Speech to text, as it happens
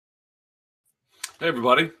Hey,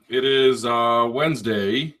 everybody. It is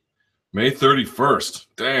Wednesday, May 31st.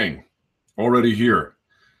 Dang, already here.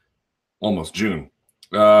 Almost June.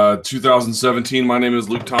 2017. My name is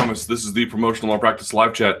Luke Thomas. This is the Promotional Malpractice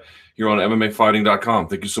Live Chat here on MMAfighting.com.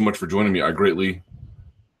 Thank you so much for joining me. I greatly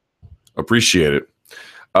appreciate it.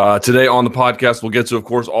 Today on the podcast, we'll get to, of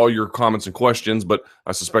course, all your comments and questions, but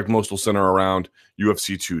I suspect most will center around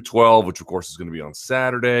UFC 212, which, of course, is going to be on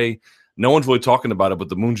Saturday. No one's really talking about it, but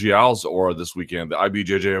the Mundials are this weekend, the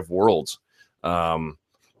IBJJF Worlds.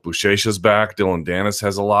 Buchecha's back. Dylan Dennis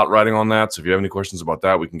has a lot riding on that. So if you have any questions about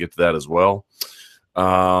that, we can get to that as well.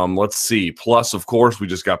 Let's see. Plus, of course, we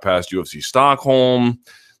just got past UFC Stockholm.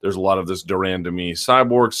 There's a lot of this de Randamie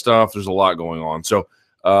Cyborg stuff. There's a lot going on. So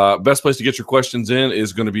best place to get your questions in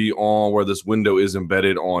is going to be on where this window is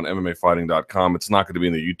embedded on MMAfighting.com. It's not going to be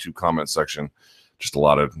in the YouTube comment section. Just a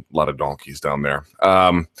lot of donkeys down there.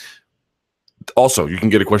 Also, you can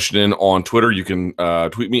get a question in on Twitter. You can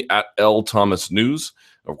tweet me at LThomasNews.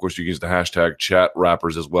 Of course, you can use the hashtag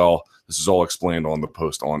 #ChatRappers as well. This is all explained on the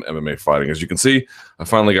post on MMA Fighting. As you can see, I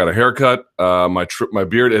finally got a haircut. My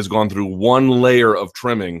beard has gone through one layer of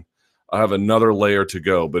trimming. I have another layer to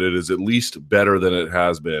go, but it is at least better than it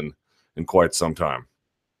has been in quite some time.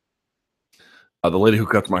 The lady who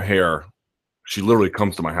cuts my hair, she literally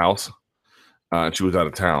comes to my house, and she was out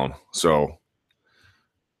of town, so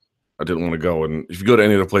I didn't want to go. And if you go to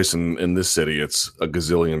any other place in this city, it's a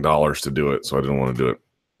gazillion dollars to do it. So I didn't want to do it.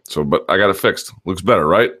 So, but I got it fixed. Looks better,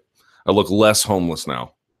 right? I look less homeless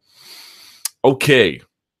now. Okay.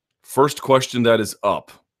 First question that is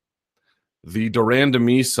up. The de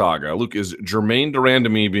Randamie saga. Luke, is Germaine de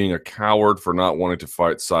Randamie being a coward for not wanting to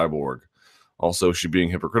fight Cyborg? Also, is she being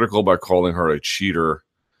hypocritical by calling her a cheater?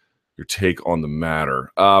 Your take on the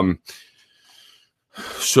matter.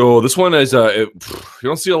 So this one is you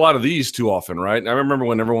don't see a lot of these too often, right? I remember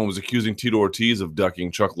when everyone was accusing Tito Ortiz of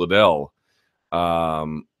ducking Chuck Liddell,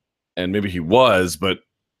 and maybe he was, but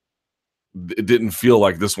it didn't feel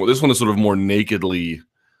like this one. This one is sort of more nakedly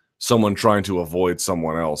someone trying to avoid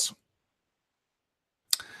someone else.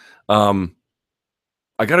 I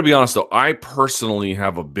got to be honest though, I personally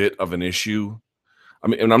have a bit of an issue. I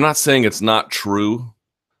mean, and I'm not saying it's not true.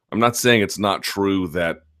 I'm not saying it's not true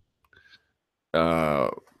that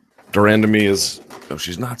de Randamie is,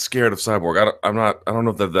 she's not scared of Cyborg. I don't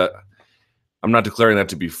know that I'm not declaring that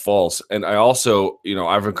to be false. And I also,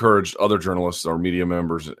 I've encouraged other journalists or media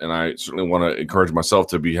members, and I certainly want to encourage myself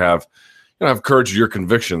to have courage of your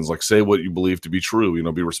convictions. Like, say what you believe to be true.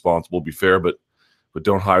 Be responsible, be fair, but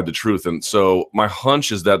don't hide the truth. And so my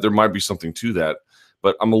hunch is that there might be something to that,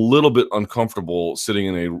 but I'm a little bit uncomfortable sitting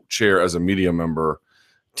in a chair as a media member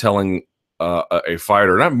telling a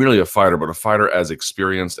fighter, not merely a fighter, but a fighter as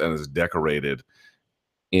experienced and as decorated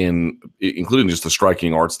including just the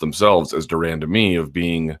striking arts themselves as de Randamie, of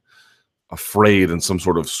being afraid in some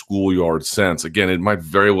sort of schoolyard sense. Again, it might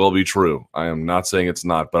very well be true. I am not saying it's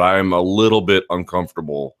not, but I am a little bit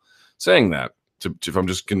uncomfortable saying that, if I'm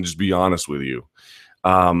just can just be honest with you.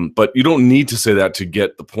 But you don't need to say that to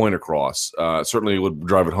get the point across. Certainly it would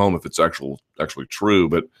drive it home if it's actually true,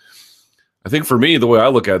 but I think for me, the way I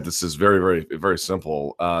look at this is very, very, very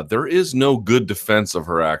simple. There is no good defense of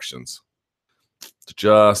her actions. It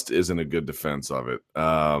just isn't a good defense of it.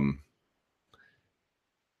 I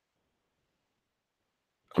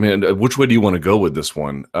mean, which way do you want to go with this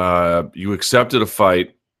one? You accepted a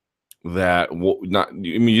fight that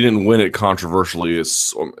you didn't win it controversially.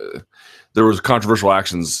 There was controversial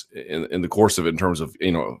actions in the course of it in terms of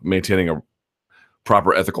maintaining a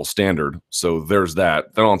proper ethical standard. So there's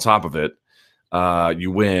that. Then on top of it, you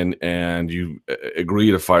win and you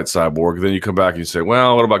agree to fight Cyborg. Then you come back and you say,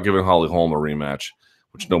 well, what about giving Holly Holm a rematch,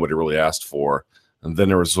 which nobody really asked for? And then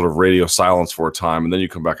there was sort of radio silence for a time. And then you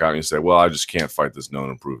come back out and you say, well, I just can't fight this known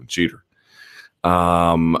and proven cheater.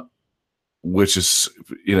 Which is,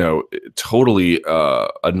 totally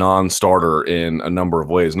a non-starter in a number of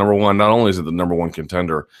ways. Number one, not only is it the number one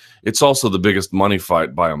contender, it's also the biggest money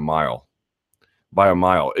fight by a mile. By a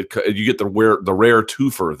mile. You get the rare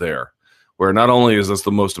twofer there, where not only is this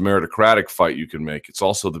the most meritocratic fight you can make, it's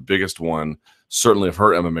also the biggest one, certainly of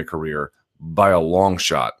her MMA career, by a long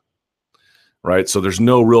shot, right? So there's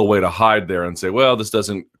no real way to hide there and say, well, this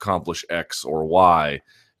doesn't accomplish X or Y.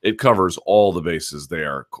 It covers all the bases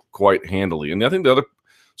there quite handily. And I think the other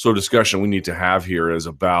sort of discussion we need to have here is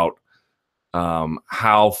about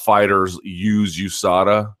how fighters use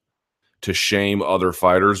USADA to shame other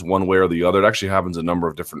fighters one way or the other. It actually happens a number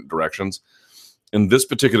of different directions. In this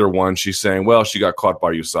particular one, she's saying, well, she got caught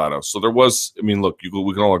by USADA. So there was, I mean, look, we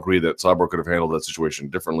can all agree that Cyborg could have handled that situation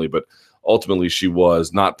differently, but ultimately she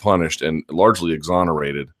was not punished and largely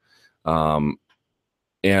exonerated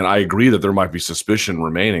And I agree that there might be suspicion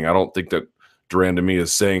remaining. I don't think that de Randamie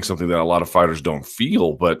is saying something that a lot of fighters don't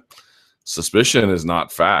feel, but suspicion is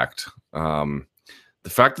not fact. The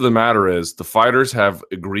fact of the matter is the fighters have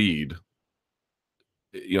agreed,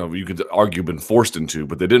 you could argue been forced into,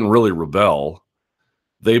 but they didn't really rebel.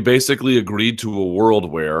 They basically agreed to a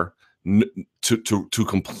world where to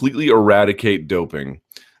completely eradicate doping,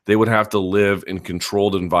 they would have to live in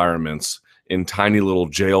controlled environments in tiny little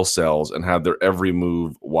jail cells and have their every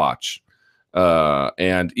move watched.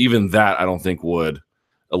 And even that, I don't think would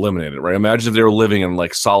eliminate it, right? Imagine if they were living in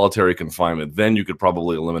like solitary confinement, then you could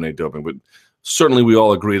probably eliminate doping. But certainly we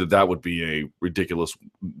all agree that that would be a ridiculous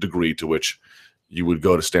degree to which you would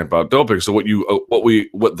go to stamp out doping. So what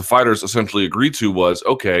the fighters essentially agreed to was,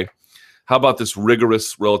 okay, how about this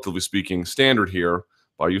rigorous, relatively speaking, standard here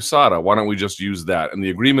by USADA? Why don't we just use that? And the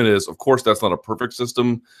agreement is, of course, that's not a perfect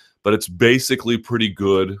system, but it's basically pretty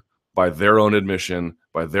good by their own admission,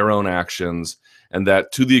 by their own actions, and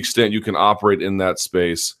that to the extent you can operate in that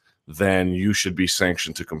space, then you should be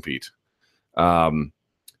sanctioned to compete.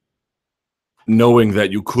 Knowing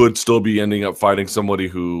that you could still be ending up fighting somebody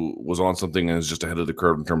who was on something and is just ahead of the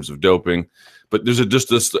curve in terms of doping. But there's just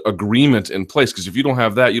this agreement in place, because if you don't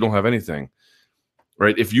have that, you don't have anything,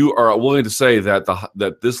 right? If you are willing to say that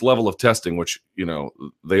that this level of testing, which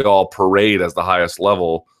they all parade as the highest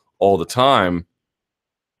level all the time,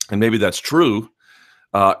 and maybe that's true,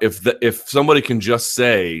 if somebody can just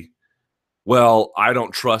say, well, I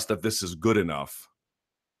don't trust that this is good enough,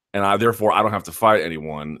 and therefore I don't have to fight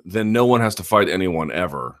anyone, then no one has to fight anyone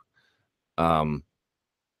ever. And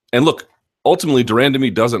look, ultimately, de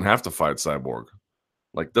Randamie doesn't have to fight Cyborg.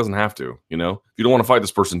 Like, doesn't have to, If you don't want to fight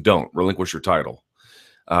this person, don't. Relinquish your title,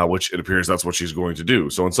 which it appears that's what she's going to do.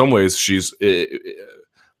 So in some ways, she's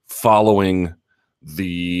following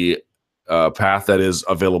the path that is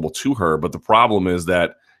available to her. But the problem is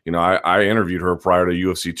that, I interviewed her prior to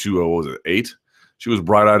UFC 208. She was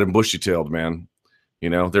bright-eyed and bushy-tailed, man.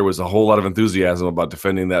 There was a whole lot of enthusiasm about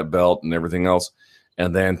defending that belt and everything else.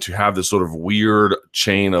 And then to have this sort of weird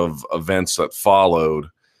chain of events that followed,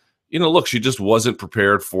 look, she just wasn't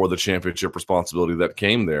prepared for the championship responsibility that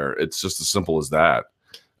came there. It's just as simple as that.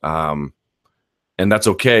 And that's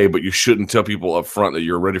okay, but you shouldn't tell people up front that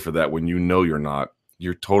you're ready for that when you're not.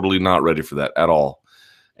 You're totally not ready for that at all.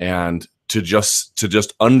 And to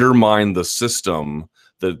just undermine the system,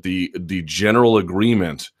 the general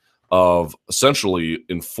agreement of essentially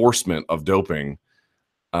enforcement of doping,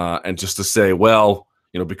 and just to say, well,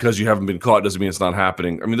 because you haven't been caught doesn't mean it's not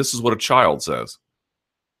happening. I mean, this is what a child says.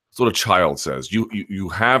 It's what a child says. You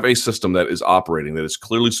have a system that is operating that is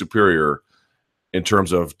clearly superior in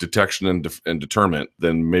terms of detection and deterrent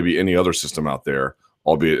than maybe any other system out there,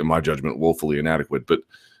 albeit in my judgment woefully inadequate. But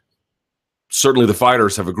certainly the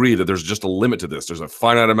fighters have agreed that there's just a limit to this. There's a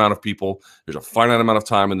finite amount of people. There's a finite amount of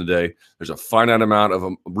time in the day. There's a finite amount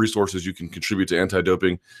of resources you can contribute to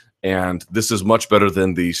anti-doping. And this is much better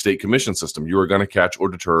than the state commission system. You are going to catch or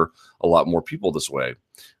deter a lot more people this way.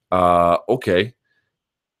 Okay.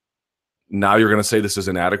 Now you're going to say this is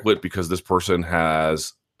inadequate because this person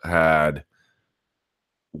has had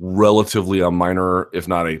relatively a minor, if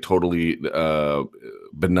not a totally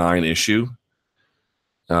benign issue.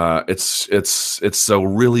 It's a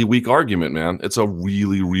really weak argument, man. It's a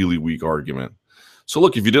really, really weak argument. So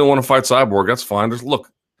look, if you didn't want to fight Cyborg, that's fine. de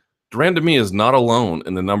Randamie is not alone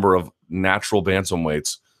in the number of natural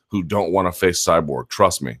bantamweights who don't want to face Cyborg.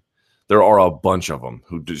 Trust me. There are a bunch of them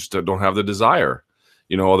who just don't have the desire,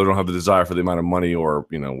 or they don't have the desire for the amount of money or,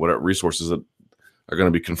 whatever resources that are going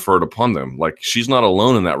to be conferred upon them. Like, she's not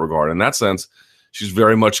alone in that regard. In that sense, she's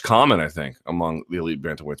very much common, I think, among the elite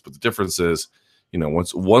bantamweights. But the difference is,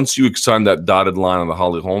 once you signed that dotted line on the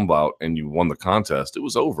Holly Holm bout and you won the contest, it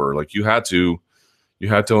was over. Like, you had to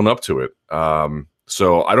own up to it.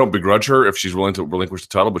 So I don't begrudge her if she's willing to relinquish the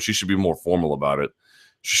title, but she should be more formal about it.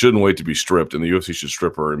 She shouldn't wait to be stripped, and the UFC should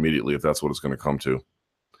strip her immediately if that's what it's going to come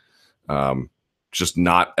to. Just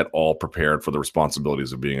not at all prepared for the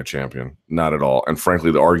responsibilities of being a champion. Not at all. And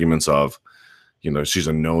frankly, the arguments of, she's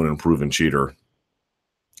a known and proven cheater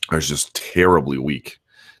are just terribly weak.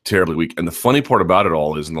 Terribly weak. And the funny part about it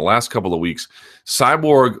all is in the last couple of weeks,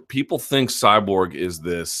 people think Cyborg is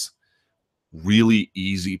this really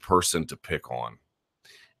easy person to pick on.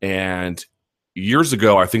 And years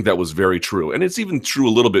ago, I think that was very true. And it's even true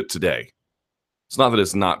a little bit today. It's not that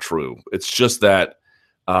it's not true. It's just that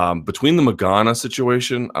between the Magana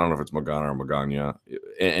situation, I don't know if it's Magana or Magana,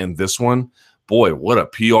 and this one, boy, what a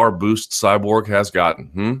PR boost Cyborg has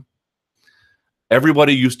gotten.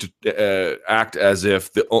 Everybody used to act as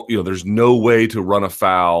if there's no way to run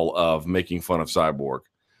afoul of making fun of Cyborg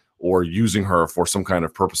or using her for some kind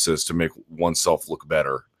of purposes to make oneself look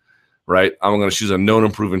better, right? She's a known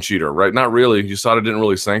and proven cheater, right? Not really. USADA didn't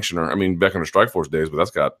really sanction her. I mean, back in her Strikeforce days, but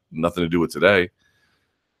that's got nothing to do with today.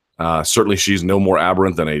 Certainly, she's no more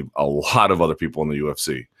aberrant than a lot of other people in the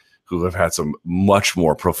UFC who have had some much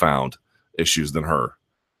more profound issues than her.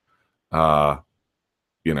 The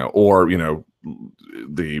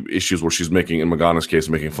issues where she's making, in Magana's case,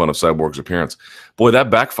 making fun of Cyborg's appearance. Boy,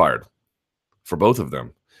 that backfired for both of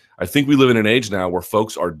them. I think we live in an age now where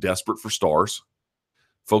folks are desperate for stars.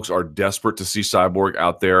 Folks are desperate to see Cyborg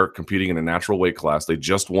out there competing in a natural weight class. They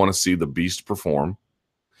just want to see the beast perform.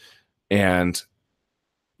 And,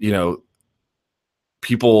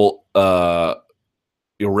 people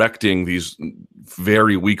erecting these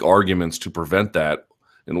very weak arguments to prevent that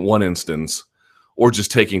in one instance, or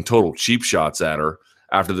just taking total cheap shots at her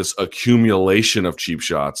after this accumulation of cheap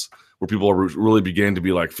shots where people are really beginning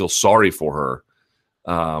to feel sorry for her.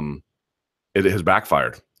 It has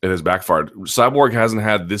backfired. It has backfired. Cyborg hasn't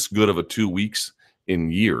had this good of a 2 weeks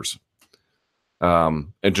in years.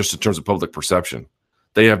 And just in terms of public perception,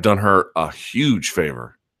 they have done her a huge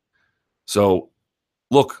favor. So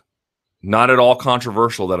look, not at all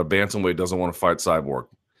controversial that a bantamweight doesn't want to fight Cyborg.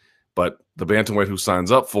 But the bantamweight who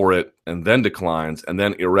signs up for it and then declines and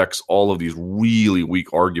then erects all of these really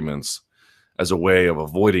weak arguments as a way of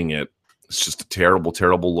avoiding it, it's just a terrible,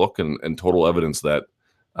 terrible look and total evidence that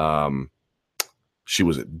she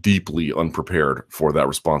was deeply unprepared for that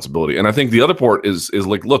responsibility. And I think the other part is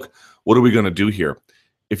look, what are we going to do here?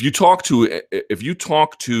 If you talk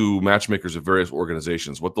to matchmakers of various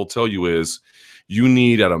organizations, what they'll tell you is you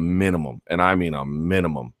need at a minimum, and I mean a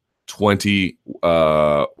minimum, 20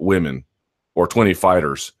 women or 20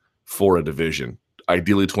 fighters for a division.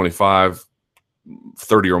 Ideally 25,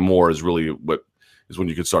 30 or more is really what is when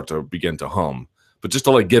you could start to begin to hum. But just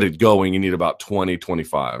to get it going, you need about 20,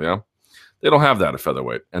 25, yeah? They don't have that at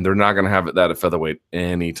featherweight, and they're not going to have that at featherweight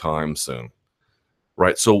anytime soon,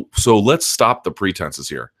 right? So let's stop the pretenses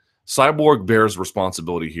here. Cyborg bears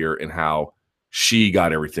responsibility here in how she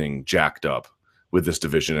got everything jacked up with this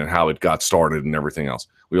division and how it got started and everything else.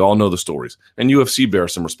 We all know the stories. And UFC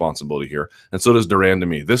bears some responsibility here, and so does de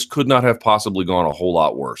Randamie. This could not have possibly gone a whole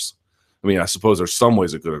lot worse. I mean, I suppose there's some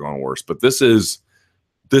ways it could have gone worse, but this is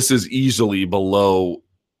easily below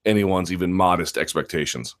anyone's even modest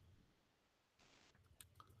expectations.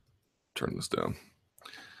 Turn this down.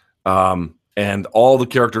 And all the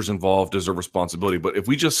characters involved deserve responsibility. But if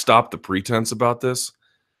we just stop the pretense about this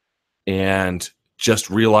and just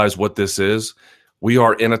realize what this is, we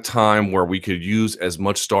are in a time where we could use as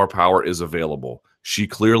much star power as available. She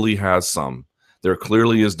clearly has some. There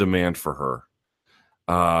clearly is demand for her.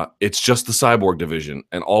 It's just the Cyborg division,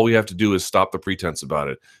 and all we have to do is stop the pretense about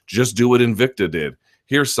it. Just do what Invicta did.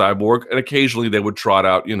 Here's Cyborg, and occasionally they would trot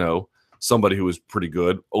out, somebody who was pretty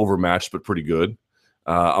good, overmatched but pretty good.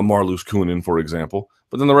 A Marloes Kunin, for example.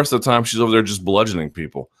 But then the rest of the time, she's over there just bludgeoning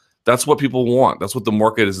people. That's what people want. That's what the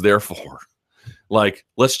market is there for.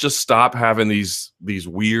 Let's just stop having these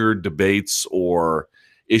weird debates or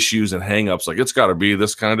issues and hangups. It's got to be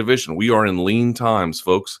this kind of division. We are in lean times,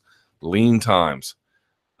 folks. Lean times.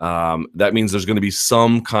 That means there's going to be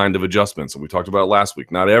some kind of adjustments. And we talked about it last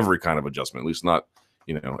week. Not every kind of adjustment, at least not,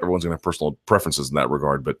 everyone's going to have personal preferences in that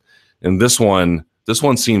regard. But in this one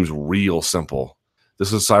seems real simple.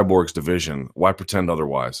 This is Cyborg's division. Why pretend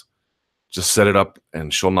otherwise? Just set it up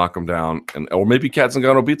and she'll knock them down. Or maybe Kat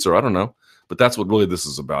Zingano beats her. I don't know. But that's what really this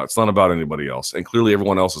is about. It's not about anybody else. And clearly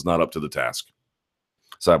everyone else is not up to the task.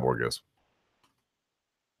 Cyborg is.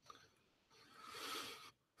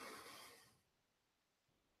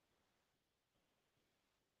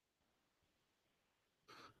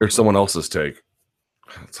 Here's someone else's take.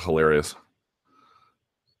 It's hilarious.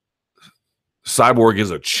 Cyborg is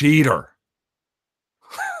a cheater.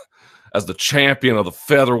 As the champion of the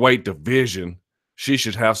featherweight division, she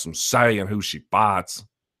should have some say in who she fights.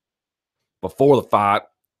 Before the fight,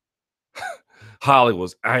 Holly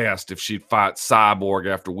was asked if she'd fight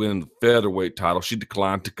Cyborg after winning the featherweight title. She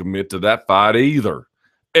declined to commit to that fight either.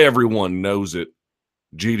 Everyone knows it.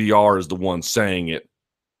 GDR is the one saying it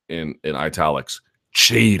in italics.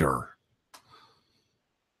 Cheater.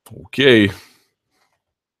 Okay.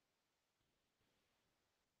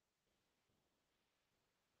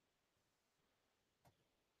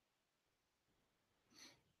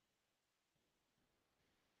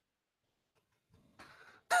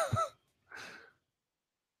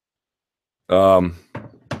 All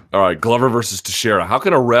right, Glover versus Teixeira. How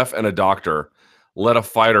can a ref and a doctor let a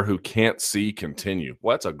fighter who can't see continue?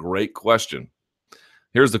 Well, that's a great question.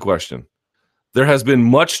 Here's the question. There has been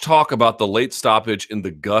much talk about the late stoppage in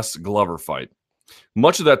the Gus Glover fight.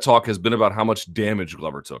 Much of that talk has been about how much damage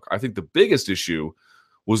Glover took. I think the biggest issue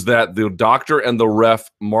was that the doctor and the ref,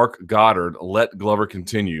 Mark Goddard, let Glover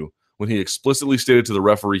continue when he explicitly stated to the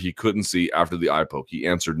referee he couldn't see after the eye poke. He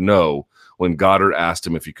answered no when Goddard asked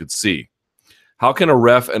him if he could see. How can a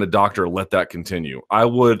ref and a doctor let that continue? I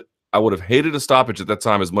would have hated a stoppage at that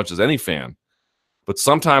time as much as any fan. But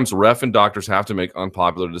sometimes ref and doctors have to make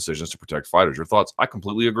unpopular decisions to protect fighters. Your thoughts? I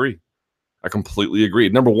completely agree. I completely agree.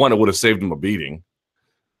 Number one, it would have saved him a beating.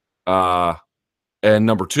 And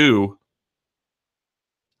number two,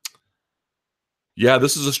 yeah,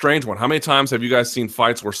 this is a strange one. How many times have you guys seen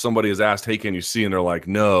fights where somebody is asked, hey, can you see? And they're like,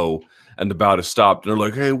 no. And the bout is stopped. And they're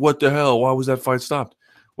like, hey, what the hell? Why was that fight stopped?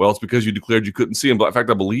 Well, it's because you declared you couldn't see him. But in fact,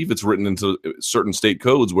 I believe it's written into certain state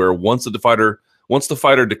codes where once the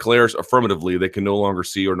fighter declares affirmatively, they can no longer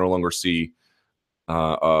see or no longer see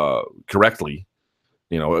correctly.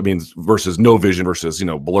 You know, it means versus no vision versus,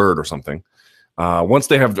 blurred or something. Once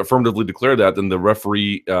they have affirmatively declared that, then the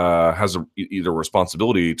referee has either a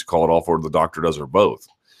responsibility to call it off or the doctor does or both.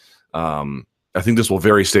 I think this will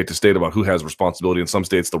vary state to state about who has responsibility. In some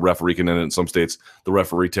states, the referee can end it. In some states, the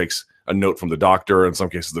referee takes a note from the doctor. In some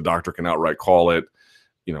cases, the doctor can outright call it,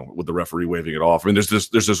 with the referee waving it off. I mean, there's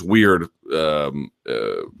this weird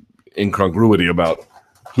incongruity about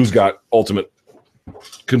who's got ultimate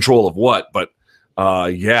control of what. But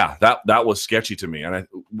yeah, that was sketchy to me.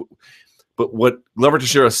 But what Glover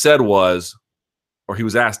Teixeira said was, or he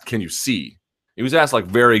was asked, can you see? He was asked like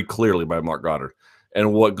very clearly by Mark Goddard.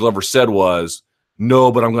 And what Glover said was,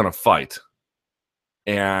 no, but I'm going to fight.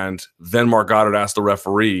 And then Mark Goddard asked the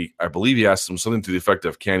referee, I believe he asked him something to the effect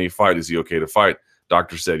of, can he fight? Is he okay to fight?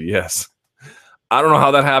 Doctor said yes. I don't know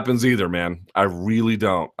how that happens either, man. I really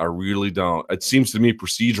don't. It seems to me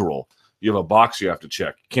procedural. You have a box you have to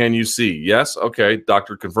check. Can you see? Yes. Okay.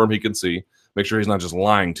 Doctor confirmed he can see. Make sure he's not just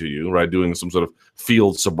lying to you, right? Doing some sort of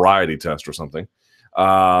field sobriety test or something.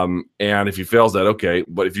 And if he fails that, okay.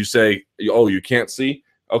 But if you say, oh, you can't see,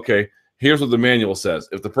 okay, here's what the manual says.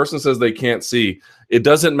 If the person says they can't see, it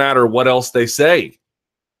doesn't matter what else they say.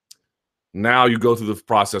 Now you go through the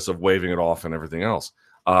process of waving it off and everything else.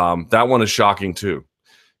 That one is shocking too.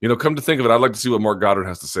 Come to think of it, I'd like to see what Mark Goddard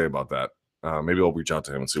has to say about that. Maybe I'll reach out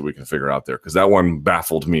to him and see what we can figure out there, because that one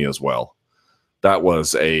baffled me as well. That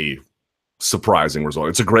was a surprising result.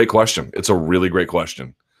 It's a great question. It's a really great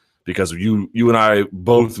question, because you and I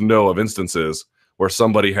both know of instances where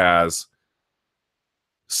somebody has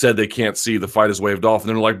said they can't see, the fight is waved off, and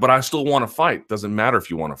they're like, but I still want to fight. Doesn't matter if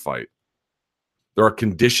you want to fight. There are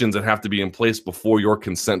conditions that have to be in place before your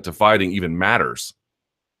consent to fighting even matters,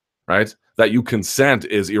 right? That you consent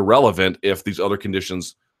is irrelevant if these other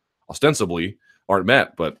conditions ostensibly aren't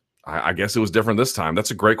met. But I guess it was different this time.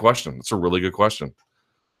 That's a great question. That's a really good question.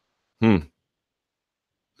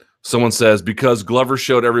 Someone says, because Glover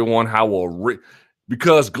showed everyone how a real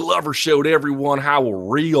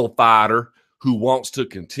fighter who wants to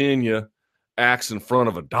continue acts in front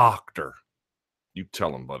of a doctor. You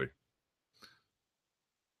tell him, buddy.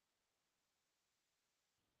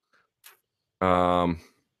 And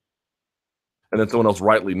then someone else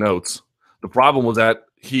rightly notes, the problem was that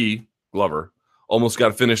he, Glover, almost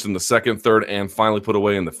got finished in the second, third, and finally put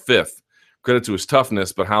away in the fifth. Credit to his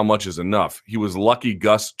toughness, but how much is enough? He was lucky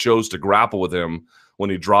Gus chose to grapple with him when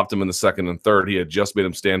he dropped him in the second and third. He had just made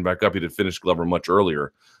him stand back up. He had finished Glover much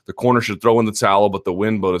earlier. The corner should throw in the towel, but the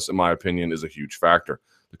win bonus, in my opinion, is a huge factor.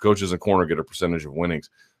 The coaches and corner get a percentage of winnings.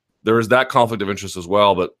 There is that conflict of interest as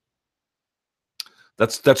well, but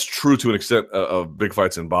that's true to an extent of big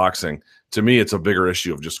fights in boxing. To me, it's a bigger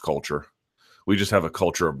issue of just culture. We just have a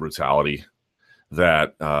culture of brutality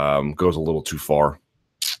that goes a little too far.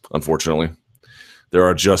 Unfortunately,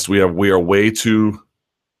 we are way too.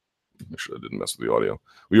 Make sure I didn't mess with the audio.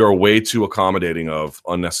 We are way too accommodating of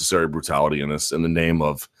unnecessary brutality in this, in the name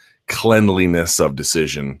of cleanliness of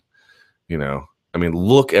decision. I mean,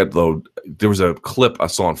 look at there was a clip I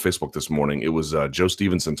saw on Facebook this morning. It was Joe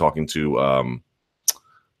Stevenson talking to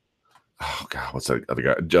oh God, what's that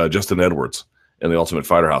other guy? Justin Edwards in the Ultimate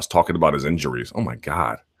Fighter House, talking about his injuries. Oh my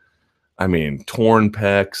God. I mean, torn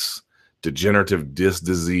pecs, degenerative disc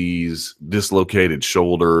disease, dislocated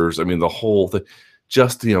shoulders. I mean, the whole thing,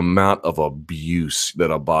 just the amount of abuse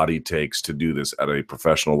that a body takes to do this at a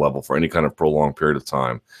professional level for any kind of prolonged period of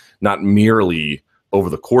time, not merely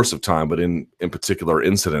over the course of time, but in particular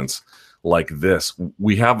incidents like this.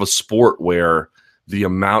 We have a sport where the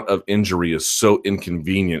amount of injury is so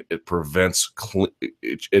inconvenient, it prevents, and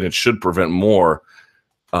it should prevent more,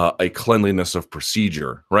 a cleanliness of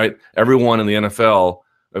procedure, right? Everyone in the NFL,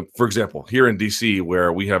 for example, here in DC,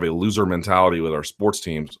 where we have a loser mentality with our sports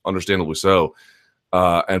teams, understandably so,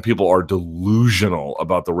 and people are delusional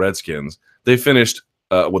about the Redskins. They finished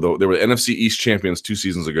they were the NFC East champions 2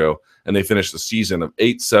 seasons ago, and they finished the season of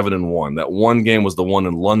 8-7-1. That one game was the one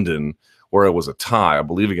in London where it was a tie, I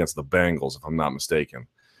believe, against the Bengals, if I'm not mistaken.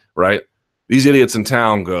 Right? These idiots in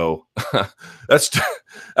town go, that's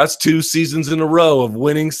 2 seasons in a row of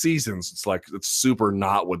winning seasons. It's like, it's super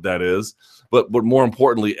not what that is. But more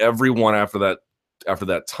importantly, everyone after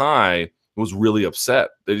that tie was really upset.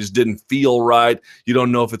 They just didn't feel right. You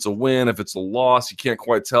don't know if it's a win, if it's a loss. You can't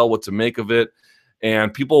quite tell what to make of it.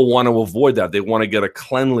 And people want to avoid that. They want to get a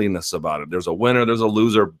cleanliness about it. There's a winner, there's a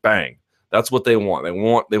loser, bang. That's what they want.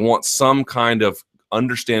 They want some kind of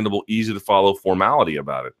understandable, easy to follow formality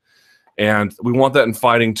about it. And we want that in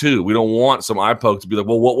fighting too. We don't want some eye poke to be like,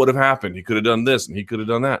 well, what would have happened? He could have done this and he could have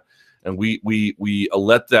done that. And we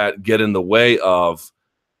let that get in the way of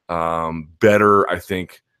better, I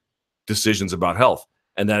think, decisions about health.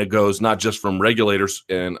 And then it goes not just from regulators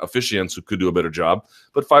and officiants who could do a better job,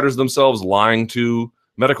 but fighters themselves lying to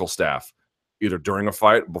medical staff, either during a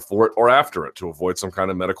fight, before it, or after it, to avoid some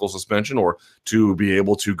kind of medical suspension or to be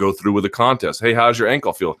able to go through with the contest. Hey, how's your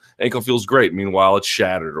ankle feel? Ankle feels great. Meanwhile, it's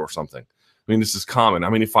shattered or something. I mean, this is common. How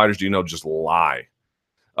many fighters do you know just lie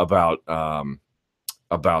about the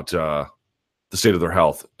state of their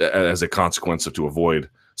health as a consequence of to avoid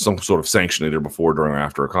some sort of sanction either before, during, or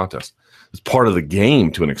after a contest? It's part of the game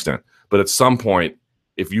to an extent. But at some point,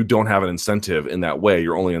 if you don't have an incentive in that way,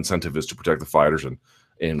 your only incentive is to protect the fighters and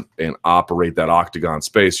operate that octagon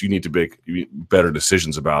space. You need to make better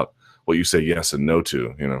decisions about what you say yes and no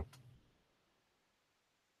to, you know.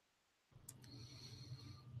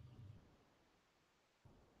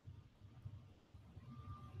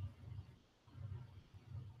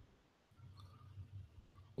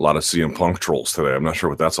 A lot of CM Punk trolls today. I'm not sure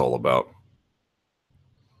what that's all about.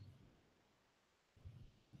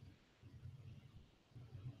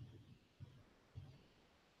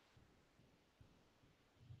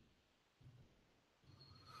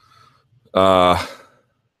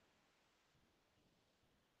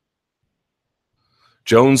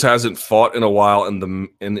 Jones hasn't fought in a while, and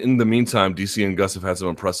in the meantime, DC and Gus have had some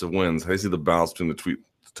impressive wins. How do you see the balance between the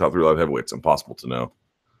top 3 live heavyweights? Impossible to know.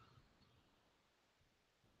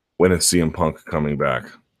 When is CM Punk coming back?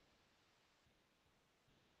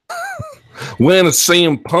 When is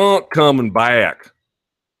CM Punk coming back?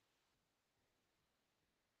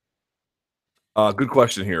 Good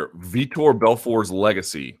question here. Vitor Belfort's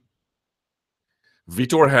legacy.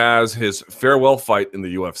 Vitor has his farewell fight in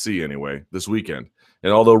the UFC anyway this weekend.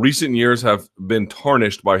 And although recent years have been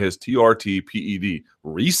tarnished by his TRT PED,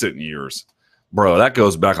 recent years, bro, that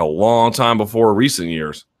goes back a long time before recent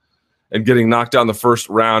years. And getting knocked out in the first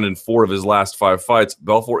round in 4 of his last 5 fights,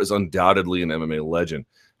 Belfort is undoubtedly an MMA legend.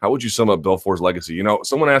 How would you sum up Belfort's legacy? You know,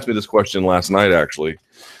 someone asked me this question last night, actually.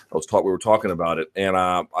 We were talking about it. And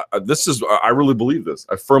I really believe this.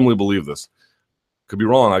 I firmly believe this. Could be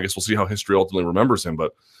wrong. I guess we'll see how history ultimately remembers him.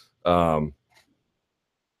 But hold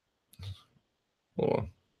on.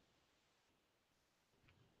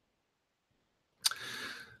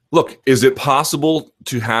 Look, is it possible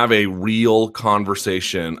to have a real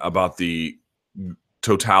conversation about the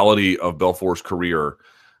totality of Belfort's career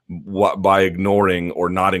by ignoring or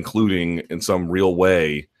not including in some real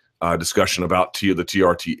way discussion about the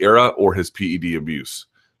TRT era or his PED abuse,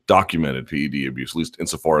 documented PED abuse, at least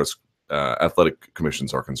insofar as athletic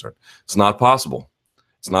commissions are concerned? It's not possible.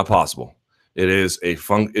 It's not possible. It is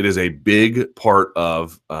a big part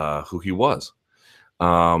of who he was.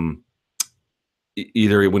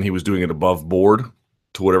 Either when he was doing it above board,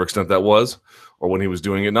 to whatever extent that was, or when he was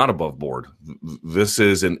doing it not above board. This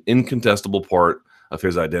is an incontestable part of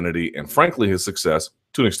his identity and, frankly, his success,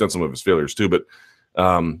 to an extent some of his failures too, but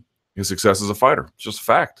his success as a fighter. It's just a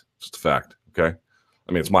fact. It's just a fact, okay?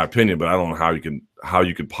 I mean, it's my opinion, but I don't know how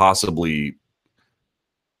you could possibly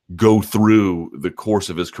go through the course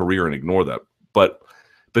of his career and ignore that. But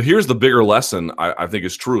here's the bigger lesson I think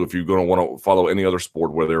is true if you're going to want to follow any other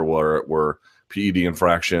sport where there were PED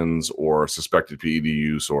infractions or suspected PED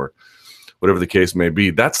use or whatever the case may be.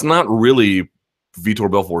 That's not really Vitor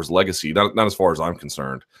Belfort's legacy, not as far as I'm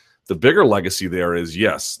concerned. The bigger legacy there is,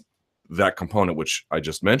 yes, that component which I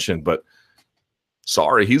just mentioned, but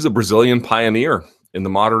sorry, he's a Brazilian pioneer in the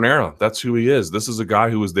modern era. That's who he is. This is a guy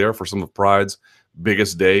who was there for some of Pride's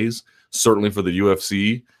biggest days, certainly for the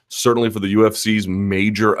UFC, certainly for the UFC's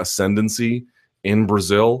major ascendancy in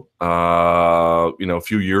Brazil, a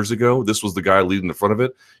few years ago. This was the guy leading the front of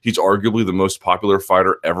it. He's arguably the most popular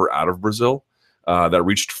fighter ever out of Brazil that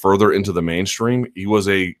reached further into the mainstream. He was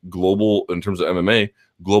a global, in terms of MMA,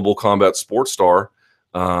 global combat sports star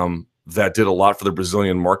that did a lot for the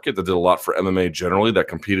Brazilian market, that did a lot for MMA generally, that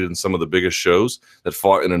competed in some of the biggest shows, that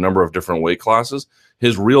fought in a number of different weight classes.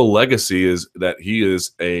 His real legacy is that he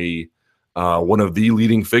is a one of the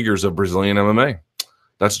leading figures of Brazilian MMA.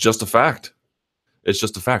 That's just a fact. It's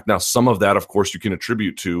just a fact. Now, some of that, of course, you can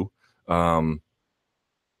attribute to, TRT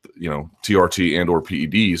and or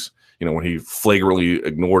PEDs. When he flagrantly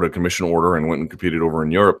ignored a commission order and went and competed over in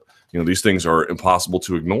Europe. These things are impossible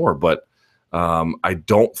to ignore. But I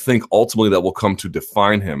don't think ultimately that will come to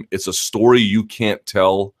define him. It's a story you can't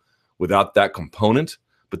tell without that component,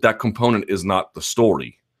 but that component is not the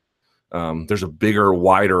story. There's a bigger,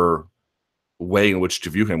 wider way in which to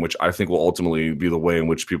view him, which I think will ultimately be the way in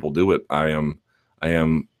which people do it. I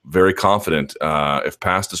am very confident. If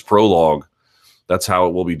past is prologue, that's how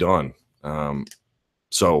it will be done.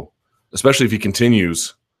 So, especially if he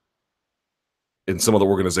continues in some other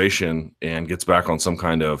organization and gets back on some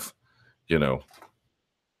kind of,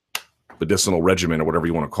 medicinal regimen or whatever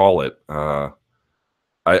you want to call it.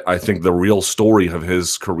 I think the real story of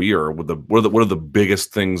his career, what are the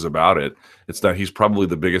biggest things about it? It's that he's probably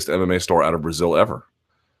the biggest MMA star out of Brazil ever.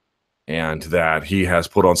 And that he has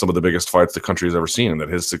put on some of the biggest fights the country has ever seen, and that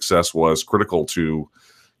his success was critical to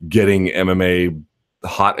getting MMA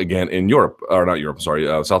hot again in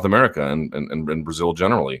South America and Brazil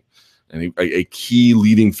generally. And a key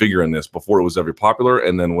leading figure in this before it was ever popular,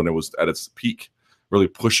 and then when it was at its peak, really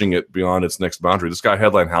pushing it beyond its next boundary. This guy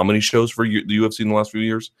headlined how many shows for the UFC in the last few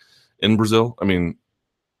years in Brazil? I mean,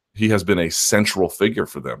 he has been a central figure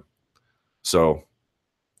for them. So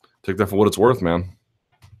take that for what it's worth, man.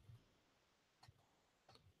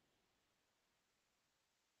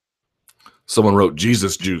 Someone wrote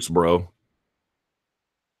Jesus juice, bro.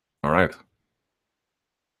 All right.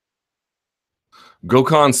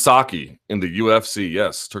 Gokhan Saki in the UFC.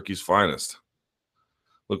 Yes, Turkey's finest.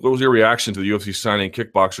 Look, what was your reaction to the UFC signing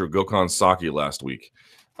kickboxer Gokhan Saki last week?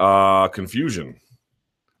 Confusion.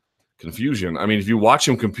 I mean, if you watch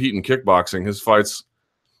him compete in kickboxing, his fights,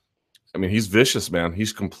 I mean, he's vicious, man.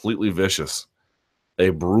 He's completely vicious. A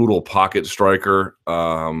brutal pocket striker.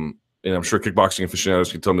 And I'm sure kickboxing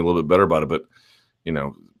aficionados can tell me a little bit better about it, but,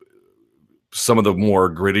 some of the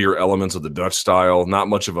more grittier elements of the Dutch style, not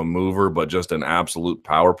much of a mover, but just an absolute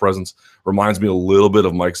power presence. Reminds me a little bit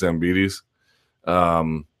of Mike Zambides. I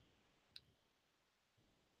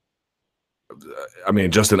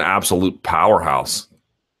mean, just an absolute powerhouse,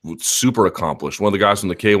 super accomplished. One of the guys from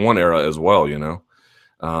the K1 era as well,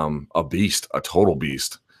 a beast, a total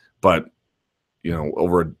beast. But,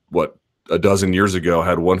 over a dozen years ago,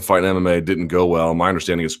 had one fight in MMA, didn't go well. My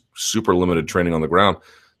understanding is super limited training on the ground.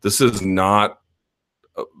 This is not,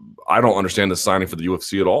 I don't understand the signing for the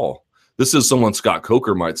UFC at all. This is someone Scott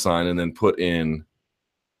Coker might sign and then put in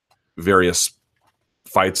various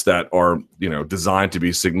fights that are, designed to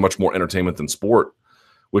be much more entertainment than sport,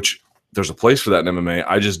 which there's a place for that in MMA.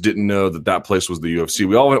 I just didn't know that place was the UFC.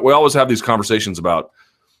 We always have these conversations about,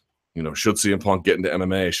 should CM Punk get into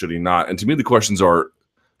MMA? Should he not? And to me, the questions are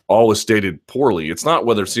always stated poorly. It's not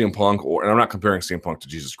whether CM Punk and I'm not comparing CM Punk to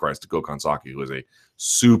Jesus Christ, to Gokhan Saki, who is a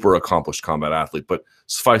super accomplished combat athlete. But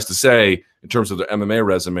suffice to say, in terms of the MMA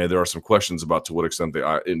resume, there are some questions about to what extent they,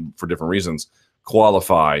 for different reasons,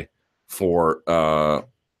 qualify for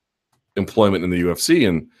employment in the UFC.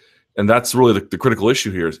 And that's really the critical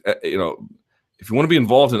issue here is, if you want to be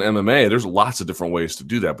involved in MMA, there's lots of different ways to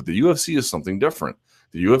do that. But the UFC is something different.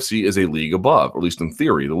 The UFC is a league above, or at least in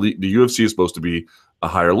theory. The UFC is supposed to be a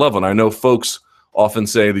higher level. And I know folks often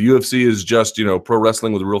say the UFC is just, pro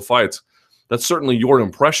wrestling with real fights. That's certainly your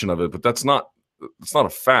impression of it, but that's not a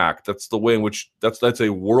fact. That's the way in which that's a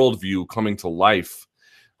worldview coming to life,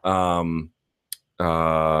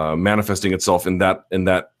 manifesting itself in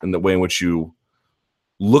the way in which you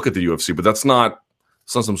look at the UFC. But it's not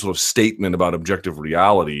some sort of statement about objective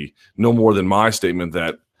reality, no more than my statement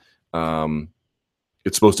that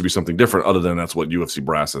it's supposed to be something different, other than that's what UFC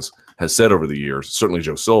brass has said over the years, certainly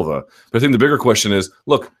Joe Silva. But I think the bigger question is,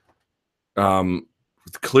 look,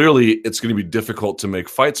 clearly it's going to be difficult to make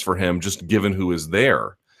fights for him just given who is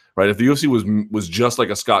there, right? If the UFC was just like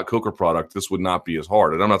a Scott Coker product, this would not be as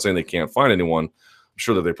hard. And I'm not saying they can't find anyone. I'm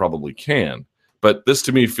sure that they probably can. But this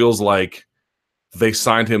to me feels like they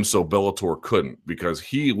signed him so Bellator couldn't, because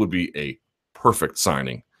he would be a perfect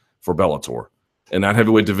signing for Bellator. In that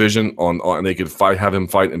heavyweight division, and they could have him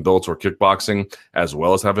fight in Bellator kickboxing as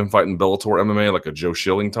well as have him fight in Bellator MMA, like a Joe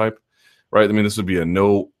Schilling type, right? I mean, this would be a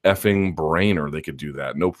no effing brainer. They could do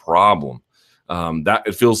that, no problem. That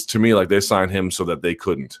it feels to me like they signed him so that they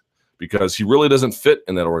couldn't, because he really doesn't fit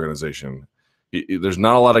in that organization. There's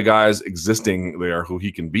not a lot of guys existing there who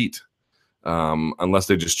he can beat, unless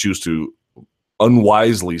they just choose to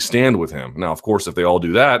unwisely stand with him. Now, of course, if they all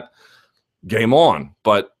do that, game on.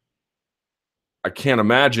 But I can't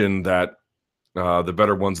imagine that the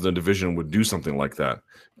better ones in the division would do something like that,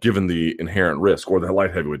 given the inherent risk, or the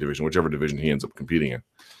light heavyweight division, whichever division he ends up competing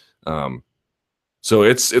in. So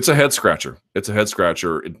it's a head scratcher. It's a head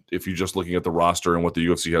scratcher if you're just looking at the roster and what the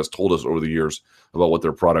UFC has told us over the years about what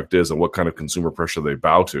their product is and what kind of consumer pressure they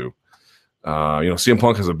bow to. CM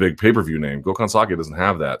Punk has a big pay-per-view name. Gokhan Sake doesn't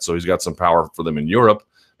have that, so he's got some power for them in Europe.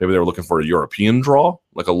 Maybe they were looking for a European draw,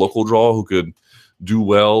 like a local draw who could do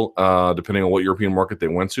well depending on what European market they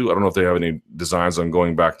went to. I don't know if they have any designs on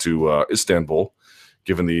going back to Istanbul,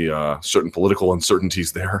 given the certain political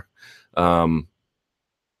uncertainties there.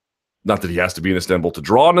 Not that he has to be in Istanbul to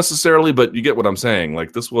draw necessarily, but you get what I'm saying.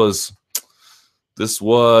 Like this was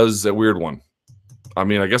a weird one. I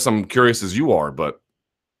mean, I guess I'm curious as you are, but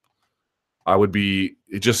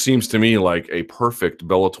it just seems to me like a perfect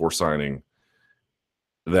Bellator signing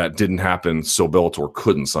that didn't happen, so Bellator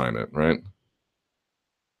couldn't sign it, right?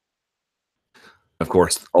 Of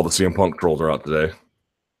course, all the CM Punk trolls are out today.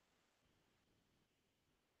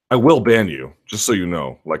 I will ban you, just so you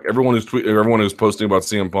know. Like everyone who's posting about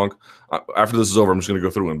CM Punk, after this is over, I'm just going to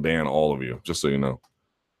go through and ban all of you, just so you know.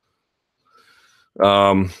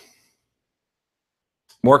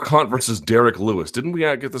 Mark Hunt versus Derek Lewis. Didn't we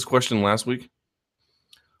get this question last week?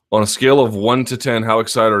 On a scale of 1 to 10, how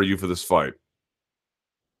excited are you for this fight?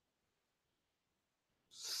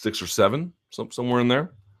 6 or 7, somewhere in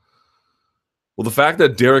there. Will the fact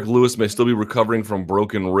that Derek Lewis may still be recovering from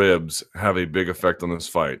broken ribs have a big effect on this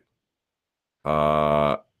fight?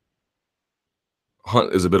 Hunt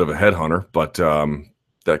is a bit of a headhunter, but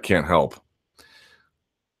that can't help.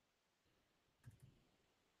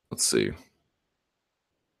 Let's see.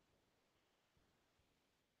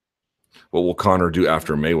 What will Conor do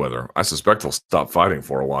after Mayweather? I suspect he'll stop fighting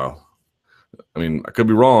for a while. I mean, I could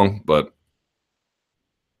be wrong, but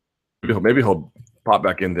maybe he'll pop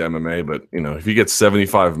back into MMA. But if he gets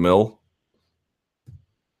 75 mil,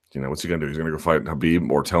 what's he gonna do? He's gonna go fight Habib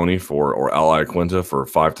or Tony or Al Iaquinta for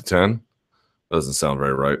 5 to 10. Doesn't sound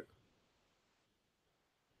very right.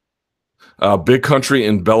 Big country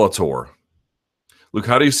in Bellator. Luke,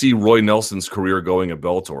 how do you see Roy Nelson's career going at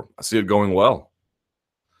Bellator? I see it going well.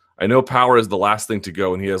 I know power is the last thing to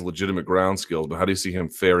go, and he has legitimate ground skills, but how do you see him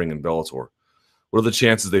faring in Bellator? What are the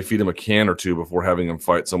chances they feed him a can or two before having him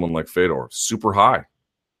fight someone like Fedor? Super high.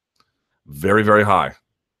 Very, very high.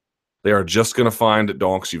 They are just going to find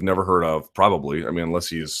donks you've never heard of, probably. I mean, unless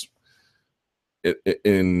he's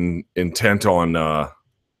intent on,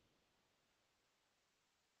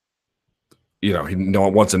 he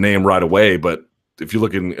wants a name right away. But if you're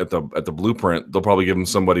looking at the blueprint, they'll probably give him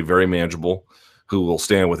somebody very manageable who will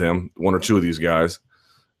stand with him, one or two of these guys,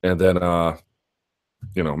 and then match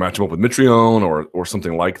him up with Mitrione or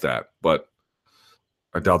something like that. But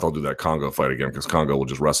I doubt they'll do that Congo fight again because Congo will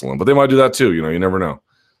just wrestle him. But they might do that too. You never know.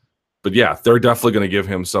 But yeah, they're definitely going to give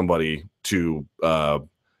him somebody to not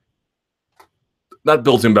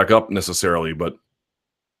build him back up necessarily, but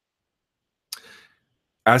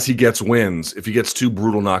as he gets wins, if he gets 2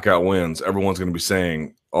 brutal knockout wins, everyone's going to be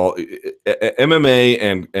saying all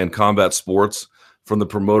MMA and combat sports, from the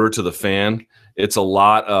promoter to the fan, it's a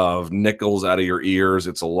lot of nickels out of your ears.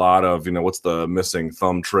 It's a lot of, what's the missing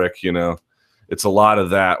thumb trick? It's a lot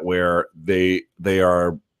of that where they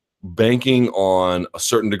are banking on a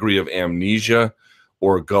certain degree of amnesia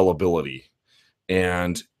or gullibility.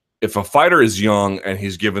 And if a fighter is young and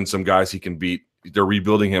he's given some guys he can beat, they're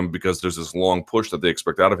rebuilding him because there's this long push that they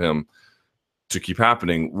expect out of him to keep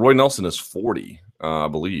happening. Roy Nelson is 40, I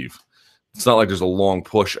believe. It's not like there's a long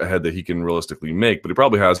push ahead that he can realistically make, but he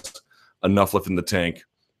probably has enough left in the tank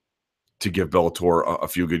to give Bellator a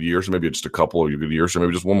few good years, or maybe just a couple of good years, or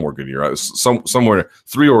maybe just one more good year. Somewhere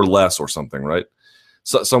 3 or less or something, right?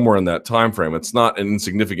 So, somewhere in that time frame. It's not an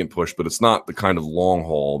insignificant push, but it's not the kind of long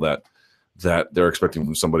haul that they're expecting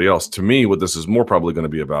from somebody else. To me, what this is more probably going to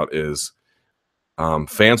be about is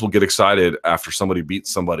fans will get excited after somebody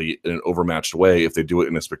beats somebody in an overmatched way if they do it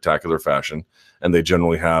in a spectacular fashion, and they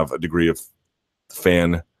generally have a degree of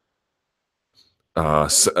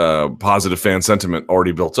positive fan sentiment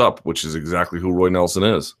already built up, which is exactly who Roy Nelson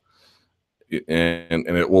is, and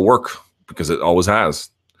it will work because it always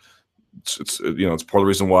has. It's part of the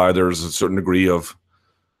reason why there's a certain degree of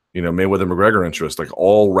Mayweather McGregor interest. Like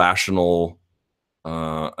all rational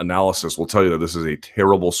analysis will tell you that this is a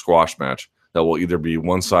terrible squash match that will either be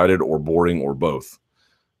one-sided or boring or both.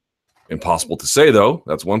 Impossible to say, though.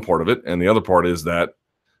 That's one part of it. And the other part is that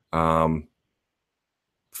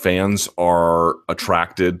fans are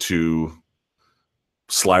attracted to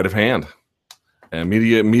sleight of hand. And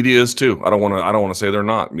media is too. I don't want to say they're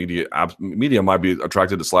not. Media might be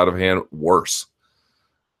attracted to sleight of hand worse,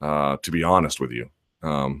 to be honest with you.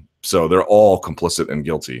 So they're all complicit and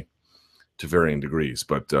guilty to varying degrees,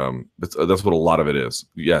 but that's what a lot of it is.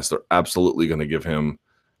 Yes, they're absolutely going to give him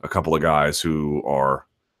a couple of guys who are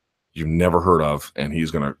you've never heard of, and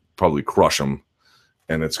he's going to probably crush them,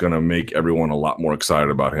 and it's going to make everyone a lot more excited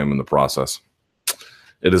about him in the process.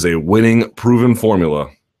 It is a winning, proven formula.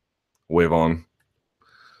 Wave on.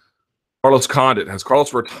 Carlos Condit. Has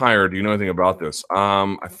Carlos retired? Do you know anything about this?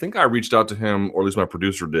 I think I reached out to him, or at least my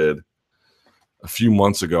producer did, a few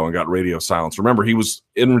months ago and got radio silence. Remember, he was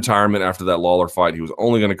in retirement after that Lawler fight. He was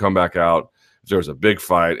only going to come back out if there was a big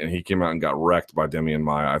fight, and he came out and got wrecked by Demian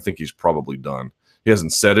Maia. I think he's probably done. He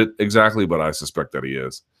hasn't said it exactly, but I suspect that he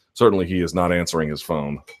is. Certainly, he is not answering his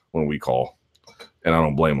phone when we call, and I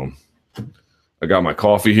don't blame him. I got my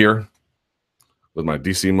coffee here with my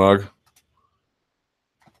DC mug.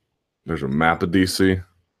 There's a map of DC.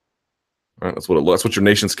 All right, that's what your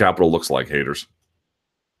nation's capital looks like, haters.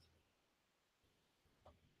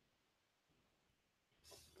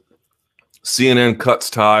 CNN cuts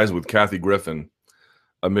ties with Kathy Griffin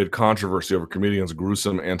amid controversy over comedian's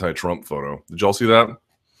gruesome anti-Trump photo. Did y'all see that?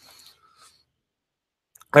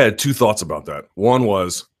 I had two thoughts about that. One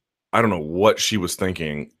was, I don't know what she was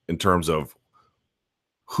thinking in terms of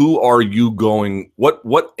who are you going, what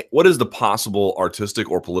is the possible artistic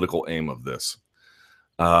or political aim of this?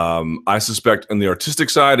 I suspect on the artistic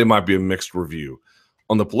side, it might be a mixed review.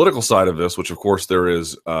 On the political side of this, which of course there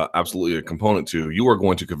is absolutely a component to, you are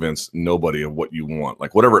going to convince nobody of what you want.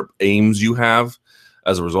 Like whatever aims you have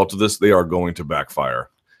as a result of this, they are going to backfire.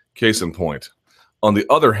 Case in point. On the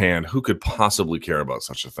other hand, who could possibly care about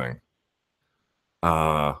such a thing?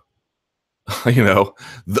 Oh,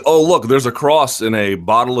 look, there's a cross in a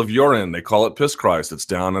bottle of urine. They call it Piss Christ. It's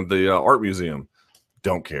down at the art museum.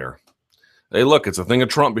 Don't care. Hey, look, it's a thing of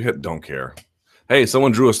Trump. Don't care. Hey,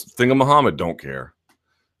 someone drew a thing of Muhammad. Don't care.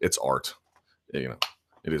 It's art. It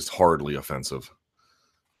is hardly offensive.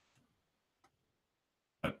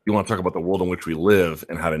 You want to talk about the world in which we live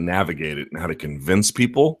and how to navigate it and how to convince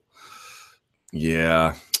people?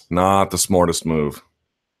 Yeah, not the smartest move.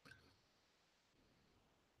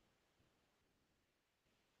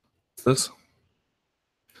 This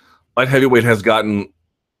light heavyweight has gotten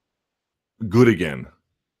good again.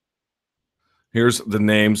 Here's the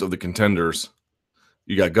names of the contenders.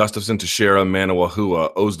 You got Gustafsson, Teixeira,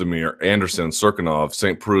 Manawahua, Ozdemir, Anderson, Serkinov,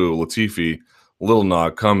 St. Preux, Latifi, Little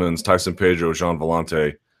Nog, Cummins, Tyson Pedro, Jean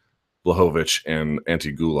Vellante, Blachowicz, and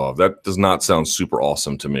Antigulov. That does not sound super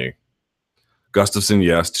awesome to me. Gustafsson,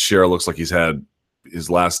 yes. Teixeira looks like he's had his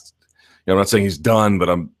last. I'm not saying he's done,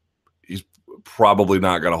 but he's probably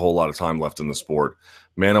not got a whole lot of time left in the sport.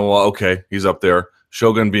 Manawa, okay, he's up there.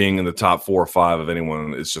 Shogun being in the top 4 or 5 of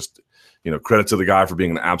anyone is just, credit to the guy for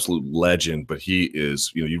being an absolute legend, but he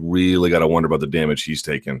is, you really got to wonder about the damage he's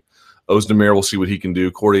taken. Ozdemir, we'll see what he can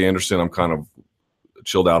do. Corey Anderson, I'm kind of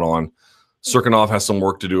chilled out on. Serkinov has some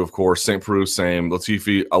work to do, of course. St. Preux, same.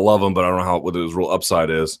 Latifi, I love him, but I don't know what his real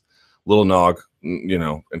upside is. Little Nog,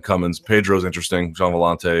 and Cummins. Pedro's interesting. Jean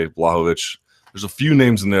Vellante, Blachowicz. There's a few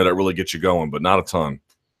names in there that really get you going, but not a ton.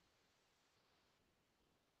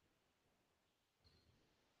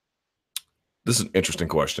 This is an interesting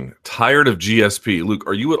question. Tired of GSP? Luke,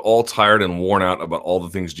 are you at all tired and worn out about all the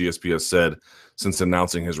things GSP has said since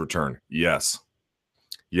announcing his return? Yes.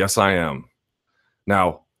 Yes, I am.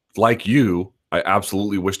 Now, like you, I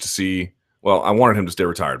absolutely wish to see, well, I wanted him to stay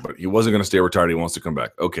retired, but he wasn't going to stay retired. He wants to come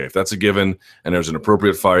back. Okay, if that's a given and there's an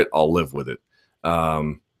appropriate fight, I'll live with it.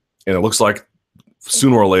 And it looks like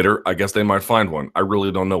sooner or later, I guess they might find one. I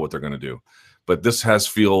really don't know what they're going to do. But this has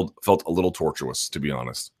felt a little tortuous, to be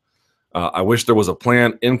honest. I wish there was a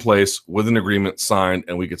plan in place with an agreement signed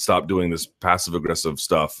and we could stop doing this passive-aggressive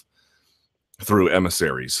stuff through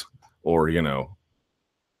emissaries or, the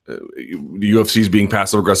UFC's being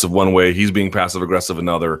passive-aggressive one way, he's being passive-aggressive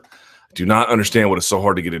another. I do not understand what is so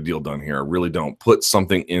hard to get a deal done here. I really don't. Put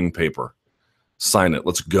something in paper. Sign it.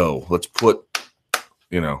 Let's go. Let's put,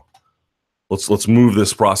 let's move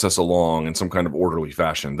this process along in some kind of orderly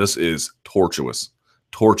fashion. This is tortuous.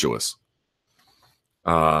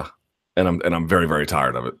 And I'm very, very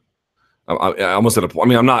tired of it. I almost at a point. I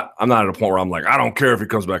mean, I'm not at a point where I'm like, I don't care if he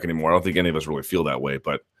comes back anymore. I don't think any of us really feel that way,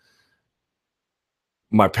 but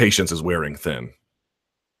my patience is wearing thin,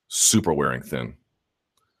 super wearing thin.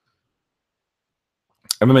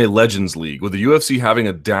 MMA Legends League. With the UFC having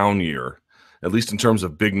a down year, at least in terms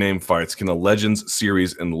of big name fights, can the Legends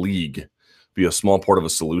Series and League be a small part of a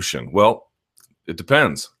solution? Well, it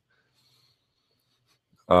depends.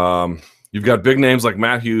 You've got big names like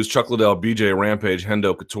Matt Hughes, Chuck Liddell, BJ, Rampage,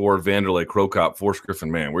 Hendo, Couture, Vanderlei, Crocop, Forrest Griffin.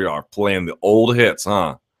 Man, we are playing the old hits,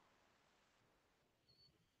 huh?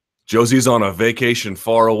 Josie's on a vacation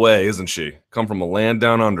far away, isn't she? Come from a land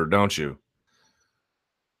down under, don't you?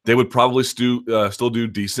 They would probably still do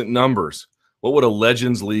decent numbers. What would a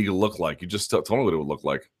Legends League look like? You just told me what it would look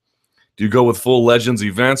like. Do you go with full Legends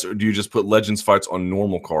events, or do you just put Legends fights on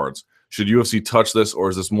normal cards? Should UFC touch this, or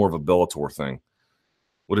is this more of a Bellator thing?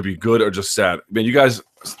 Would it be good or just sad? Man, you guys,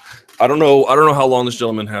 I don't know how long this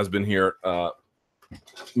gentleman has been here.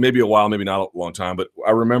 Maybe a while, maybe not a long time, but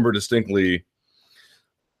I remember distinctly.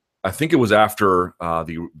 I think it was after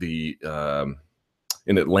in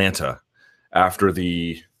Atlanta, after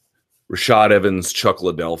the Rashad Evans Chuck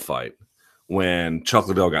Liddell fight, when Chuck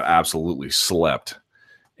Liddell got absolutely slept,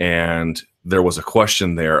 and there was a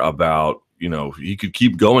question there about, you know, he could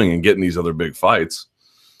keep going and getting these other big fights.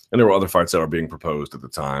 And there were other fights that were being proposed at the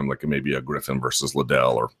time, like maybe a Griffin versus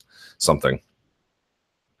Liddell or something.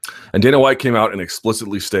 And Dana White came out and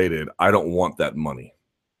explicitly stated, I don't want that money.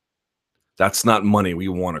 That's not money we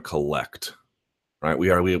want to collect, right? We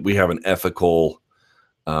have an ethical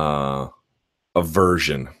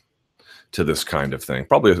aversion to this kind of thing.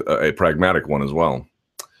 Probably a pragmatic one as well,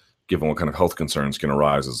 given what kind of health concerns can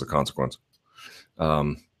arise as a consequence.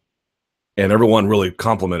 And everyone really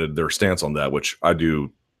complimented their stance on that, which I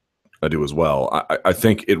do as well. I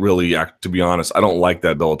think it really, to be honest, I don't like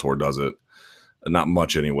that Bellator does it. Not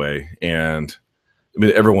much anyway. And I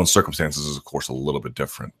mean, everyone's circumstances is, of course, a little bit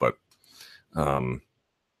different, but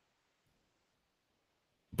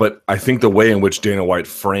I think the way in which Dana White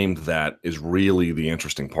framed that is really the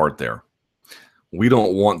interesting part there. We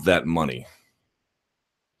don't want that money.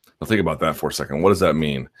 Now think about that for a second. What does that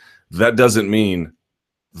mean? That doesn't mean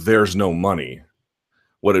there's no money.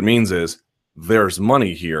 What it means is there's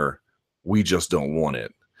money here. We just don't want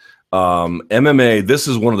it. MMA, this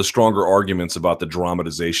is one of the stronger arguments about the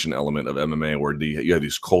dramatization element of MMA, where you have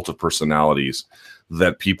these cult of personalities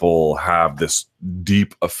that people have this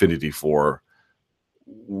deep affinity for,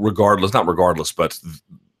 not regardless, but,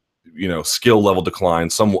 you know, skill level decline,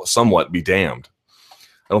 somewhat be damned.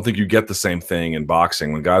 I don't think you get the same thing in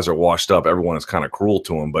boxing. When guys are washed up, everyone is kind of cruel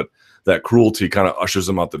to them, but that cruelty kind of ushers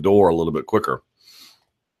them out the door a little bit quicker.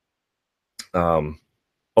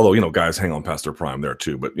 Although, you know, guys hang on past their prime there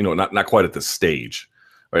too, but, you know, not quite at this stage,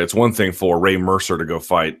 right? It's one thing for Ray Mercer to go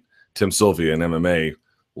fight Tim Sylvia in MMA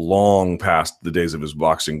long past the days of his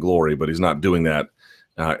boxing glory, but he's not doing that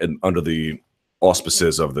under the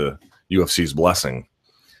auspices of the UFC's blessing.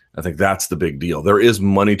 I think that's the big deal. There is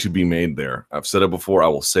money to be made there. I've said it before. I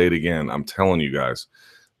will say it again. I'm telling you guys,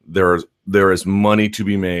 there is money to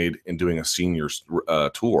be made in doing a seniors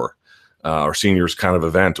tour. Or seniors kind of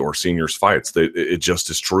event, or seniors fights. It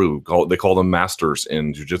just is true. They call them masters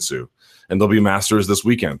in jiu-jitsu, and there'll be masters this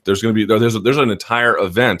weekend. There's an entire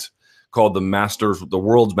event called the Masters, the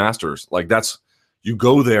World's Masters. Like, that's, you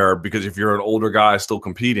go there because if you're an older guy still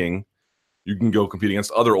competing, you can go compete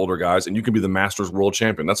against other older guys, and you can be the Masters World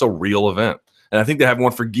Champion. That's a real event, and I think they have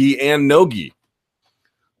one for gi and no gi.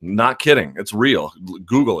 Not kidding, it's real.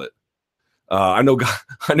 Google it. I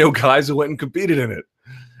know guys who went and competed in it.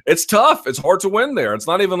 It's tough. It's hard to win there. It's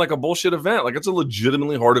not even like a bullshit event. Like, it's a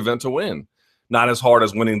legitimately hard event to win. Not as hard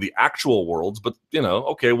as winning the actual Worlds, but, you know,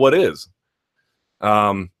 okay, what is?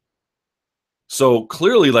 So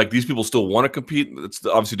clearly, like, these people still want to compete. It's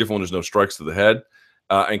obviously different when there's no strikes to the head.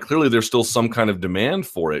 And clearly there's still some kind of demand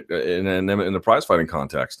for it in the prize fighting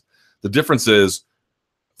context. The difference is,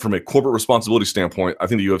 from a corporate responsibility standpoint, I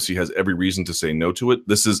think the UFC has every reason to say no to it.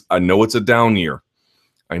 I know it's a down year.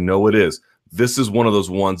 I know it is. This is one of those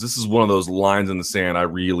ones. This is one of those lines in the sand I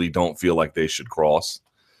really don't feel like they should cross.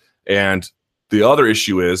 And the other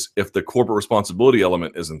issue is, if the corporate responsibility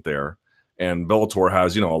element isn't there, and Bellator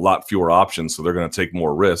has, you know, a lot fewer options, so they're going to take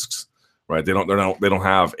more risks, right? They don't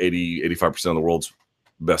have 85% of the world's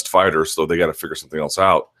best fighters, so they got to figure something else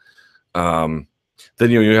out. Then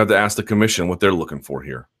you have to ask the commission what they're looking for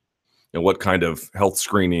here, and what kind of health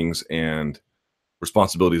screenings and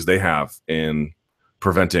responsibilities they have in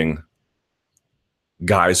preventing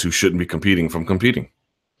guys who shouldn't be competing from competing,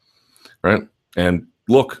 right? And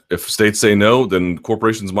look, if states say no, then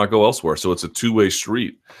corporations might go elsewhere. So it's a two-way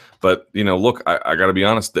street. But, you know, look, I got to be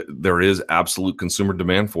honest, there is absolute consumer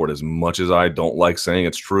demand for it. As much as I don't like saying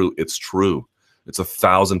it's true, it's true. It's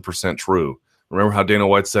 1,000% true. Remember how Dana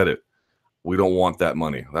White said it? We don't want that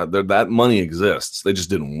money. That money exists. They just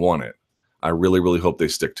didn't want it. I really, really hope they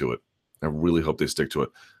stick to it. I really hope they stick to it.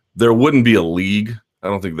 There wouldn't be a league. I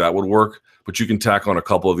don't think that would work. But you can tack on a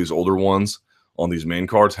couple of these older ones on these main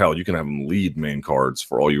cards. Hell, you can have them lead main cards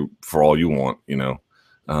for all you want, you know.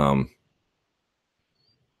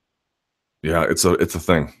 Yeah, it's a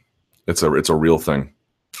thing. It's a real thing.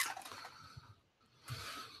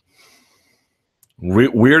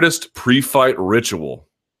 Weirdest pre-fight ritual.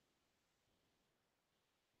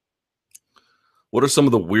 What are some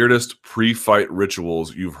of the weirdest pre-fight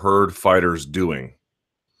rituals you've heard fighters doing?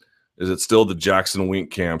 Is it still the Jackson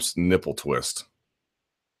Wink Camp's nipple twist?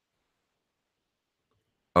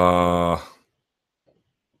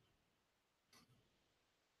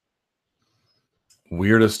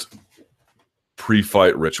 Weirdest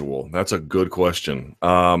pre-fight ritual. That's a good question.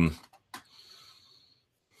 I'm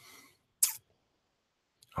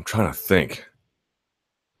trying to think.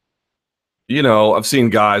 You know, I've seen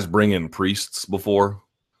guys bring in priests before.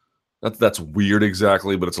 That's weird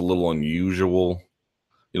exactly, but it's a little unusual.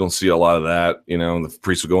 You don't see a lot of that. You know, the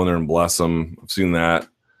priest would go in there and bless them. I've seen that.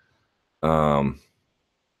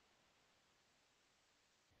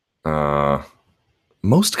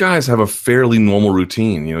 Most guys have a fairly normal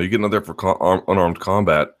routine. You know, you get in there for unarmed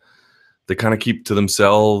combat, they kind of keep to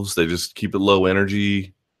themselves. They just keep it low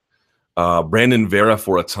energy. Brandon Vera,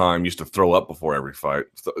 for a time, used to throw up before every fight.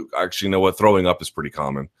 Actually, you know what? Throwing up is pretty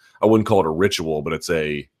common. I wouldn't call it a ritual, but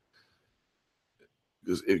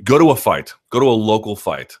go to a fight, go to a local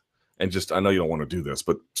fight, and just, I know you don't want to do this,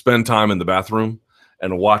 but spend time in the bathroom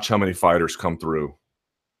and watch how many fighters come through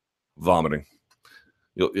vomiting.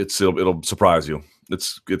 It'll surprise you.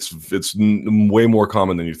 It's way more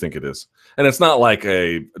common than you think it is, and it's not like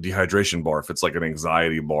a dehydration barf. It's like an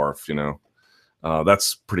anxiety barf. You know,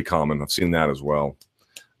 that's pretty common. I've seen that as well.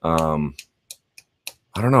 I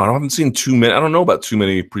don't know. I haven't seen too many. I don't know about too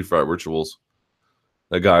many pre-fight rituals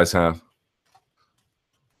that guys have.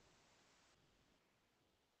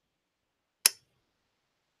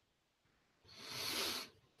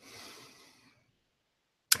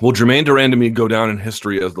 Will Germaine de Randamie go down in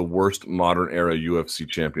history as the worst modern era UFC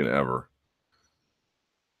champion ever?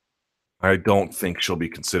 I don't think she'll be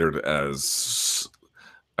considered as.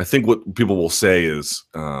 I think what people will say is,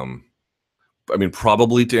 I mean,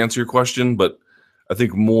 probably to answer your question, but I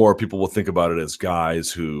think more people will think about it as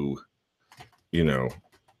guys who, you know,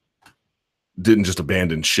 didn't just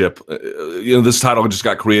abandon ship. You know, this title just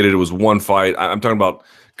got created. It was one fight. I'm talking about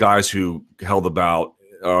guys who held the belt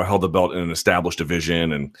in an established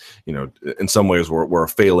division, and you know, in some ways were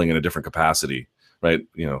failing in a different capacity, right?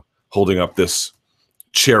 You know, holding up this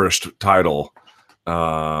cherished title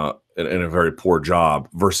in a very poor job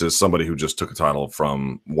versus somebody who just took a title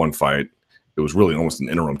from one fight. It was really almost an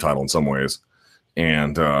interim title in some ways,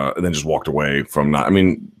 and then just walked away from not. I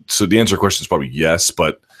mean, so the answer to the question is probably yes,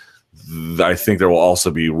 but I think there will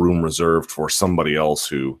also be room reserved for somebody else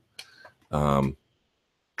who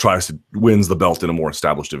wins the belt in a more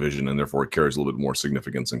established division, and therefore it carries a little bit more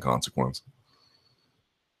significance and consequence.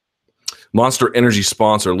 Monster Energy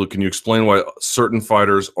sponsor. Luke, can you explain why certain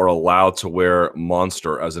fighters are allowed to wear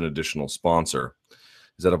Monster as an additional sponsor?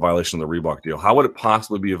 Is that a violation of the Reebok deal? How would it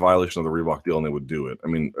possibly be a violation of the Reebok deal and they would do it? I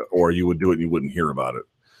mean, or you would do it and you wouldn't hear about it.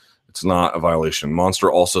 It's not a violation. Monster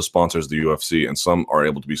also sponsors the UFC, and some are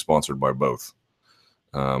able to be sponsored by both.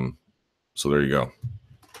 So there you go.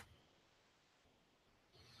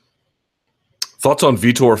 Thoughts on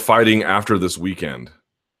Vitor fighting after this weekend?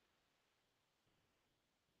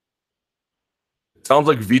 It sounds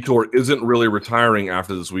like Vitor isn't really retiring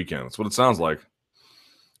after this weekend. That's what it sounds like.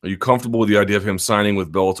 Are you comfortable with the idea of him signing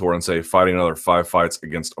with Bellator and, say, fighting another 5 fights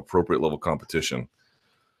against appropriate level competition?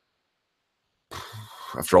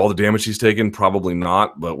 After all the damage he's taken, probably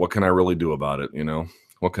not, but what can I really do about it, you know?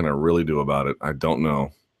 What can I really do about it? I don't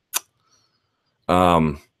know.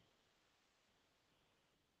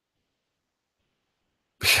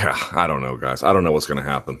 Yeah, I don't know, guys. I don't know what's going to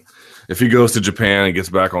happen. If he goes to Japan and gets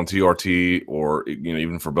back on TRT, or you know,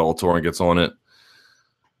 even for Bellator and gets on it,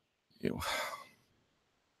 you know,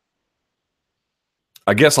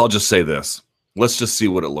 I guess I'll just say this. Let's just see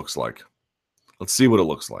what it looks like. Let's see what it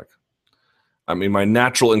looks like. I mean, my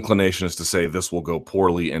natural inclination is to say this will go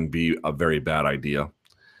poorly and be a very bad idea.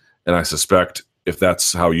 And I suspect if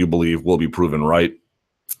that's how you believe, we'll be proven right.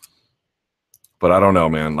 But I don't know,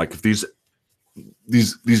 man. Like, if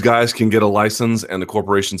these guys can get a license and the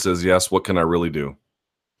corporation says yes, what can I really do?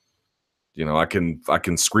 You know, I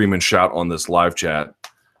can scream and shout on this live chat,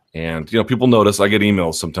 and you know, people notice. I get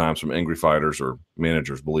emails sometimes from angry fighters or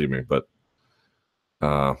managers, believe me, but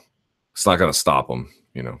it's not going to stop them.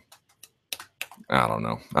 You know, I don't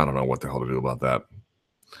know what the hell to do about that.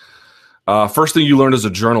 First thing you learned as a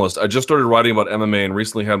journalist. I just started writing about MMA and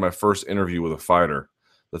recently had my first interview with a fighter.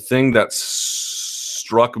 The thing that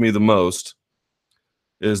struck me the most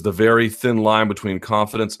is the very thin line between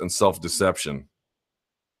confidence and self-deception.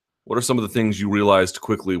 What are some of the things you realized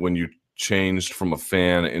quickly when you changed from a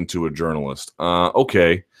fan into a journalist.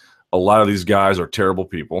 Okay, a lot of these guys are terrible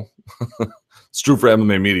people. It's true for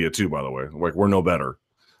MMA media too, by the way. Like, we're no better,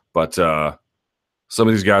 but some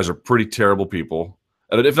of these guys are pretty terrible people,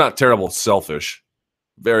 and if not terrible, selfish,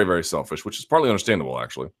 very, very selfish, which is partly understandable,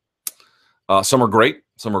 actually. Some are great,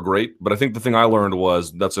 but I think the thing I learned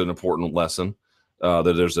was that's an important lesson.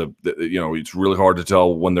 That there's it's really hard to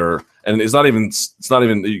tell when they're, and it's not even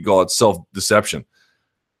you call it self-deception.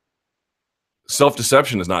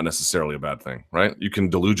 Self-deception is not necessarily a bad thing, right? You can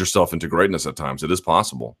delude yourself into greatness at times. It is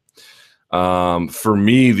possible. For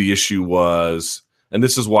me, the issue was, and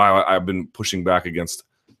this is why I've been pushing back against,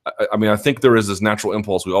 I mean, I think there is this natural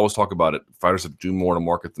impulse. We always talk about it. Fighters have to do more to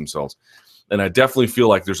market themselves. And I definitely feel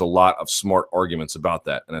like there's a lot of smart arguments about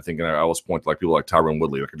that. And I think, and I always point to like people like Tyron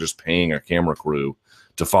Woodley, like just paying a camera crew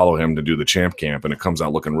to follow him to do the champ camp, and it comes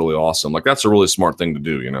out looking really awesome. Like, that's a really smart thing to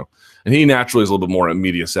do, you know. And he naturally is a little bit more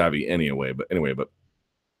media savvy anyway. But one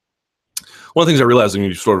of the things I realized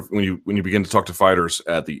when you begin to talk to fighters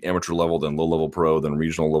at the amateur level, then low level pro, then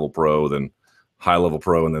regional level pro, then high level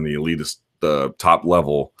pro, and then the elitist, the top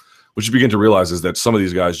level, what you begin to realize is that some of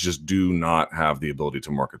these guys just do not have the ability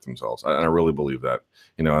to market themselves. And I really believe that,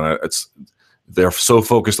 you know, and they're so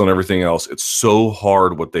focused on everything else. It's so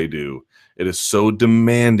hard what they do. It is so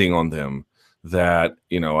demanding on them that,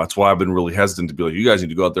 you know, that's why I've been really hesitant to be like, you guys need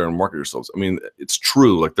to go out there and market yourselves. I mean, it's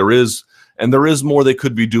true. Like, there is more they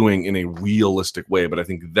could be doing in a realistic way. But I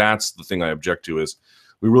think that's the thing I object to, is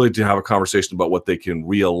we really need to have a conversation about what they can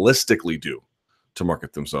realistically do to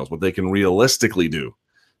market themselves, what they can realistically do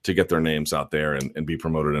to get their names out there and be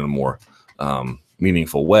promoted in a more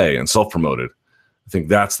meaningful way and self-promoted. I think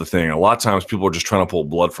that's the thing. A lot of times people are just trying to pull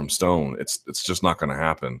blood from stone. It's just not going to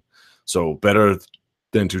happen. So better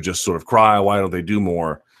than to just sort of cry, why don't they do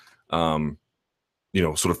more?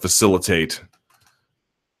 Sort of facilitate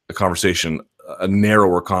a conversation, a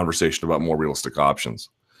narrower conversation about more realistic options.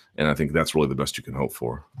 And I think that's really the best you can hope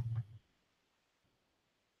for.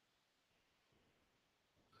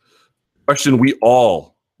 Question we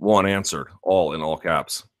all want answered, all in all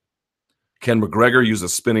caps. Can McGregor use a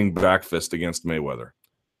spinning back fist against Mayweather?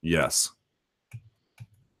 Yes.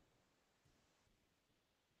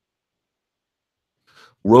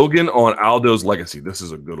 Rogan on Aldo's legacy. This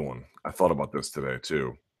is a good one. I thought about this today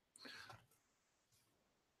too.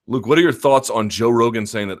 Luke, what are your thoughts on Joe Rogan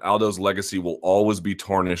saying that Aldo's legacy will always be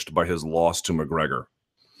tarnished by his loss to McGregor?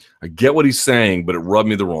 I get what he's saying, but it rubbed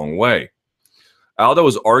me the wrong way. Aldo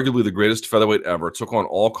is arguably the greatest featherweight ever, took on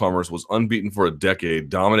all comers, was unbeaten for a decade,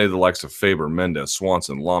 dominated the likes of Faber, Mendez,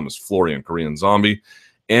 Swanson, Lamas, Florian, Korean Zombie,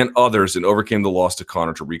 and others, and overcame the loss to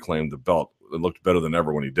Conor to reclaim the belt. It looked better than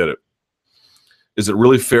ever when he did it. Is it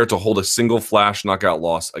really fair to hold a single flash knockout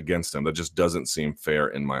loss against him? That just doesn't seem fair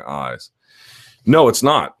in my eyes. No, it's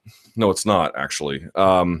not. No, it's not, actually.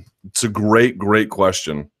 It's a great, great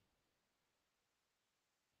question.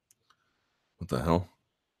 What the hell?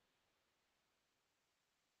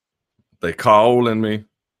 They calling me.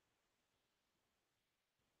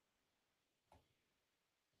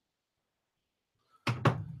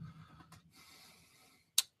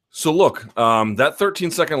 So look, that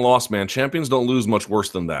 13-second loss, man, champions don't lose much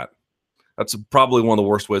worse than that. That's probably one of the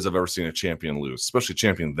worst ways I've ever seen a champion lose, especially a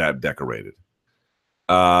champion that decorated.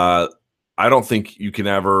 I don't think you can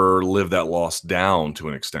ever live that loss down to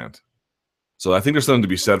an extent. So I think there's something to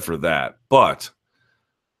be said for that. But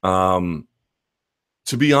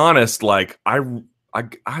to be honest, like and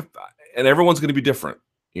everyone's going to be different.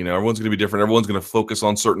 You know, everyone's going to be different. Everyone's going to focus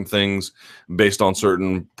on certain things based on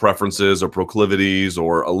certain preferences or proclivities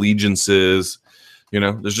or allegiances. You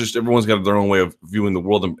know, there's just, everyone's got their own way of viewing the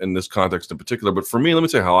world in this context in particular. But for me, let me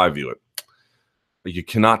tell you how I view it. You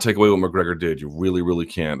cannot take away what McGregor did. You really, really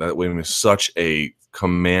can't. That way is such a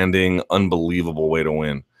commanding, unbelievable way to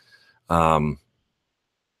win.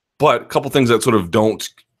 But a couple things that sort of don't,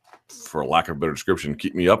 for lack of a better description,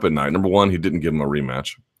 keep me up at night. Number one, he didn't give him a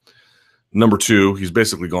rematch. Number two, he's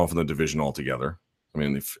basically gone from the division altogether. I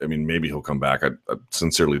mean, maybe he'll come back. I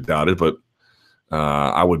sincerely doubt it, but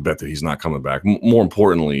I would bet that he's not coming back. More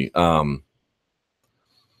importantly, to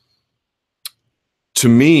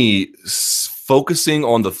me, focusing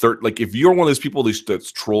on the third, like if you're one of those people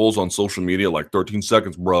that's trolls on social media, like 13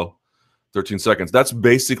 seconds, bro, 13 seconds, that's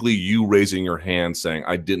basically you raising your hand saying,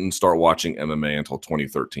 I didn't start watching MMA until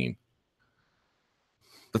 2013.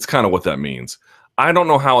 That's kind of what that means. I don't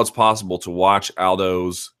know how it's possible to watch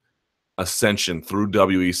Aldo's ascension through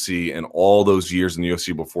WEC and all those years in the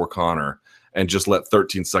UFC before Conor and just let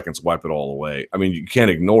 13 seconds wipe it all away. I mean, you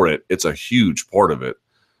can't ignore it. It's a huge part of it.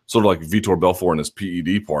 Sort of like Vitor Belfort and his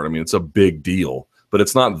PED part. I mean, it's a big deal, but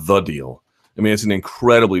it's not the deal. I mean, it's an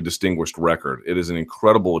incredibly distinguished record. It is an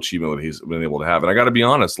incredible achievement that he's been able to have. And I got to be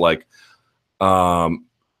honest, like,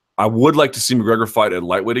 I would like to see McGregor fight at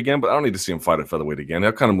lightweight again, but I don't need to see him fight at featherweight again.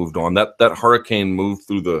 I've kind of moved on. That hurricane moved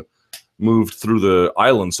through the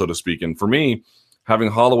island, so to speak. And for me,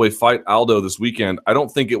 having Holloway fight Aldo this weekend, I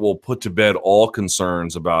don't think it will put to bed all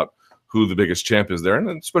concerns about who the biggest champ is there. And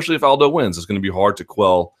especially if Aldo wins, it's going to be hard to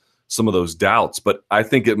quell some of those doubts. But I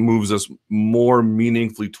think it moves us more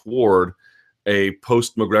meaningfully toward a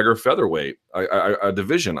post-McGregor featherweight a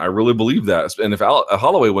division. I really believe that. And if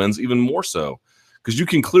Holloway wins, even more so. Because you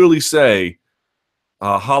can clearly say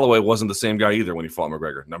Holloway wasn't the same guy either when he fought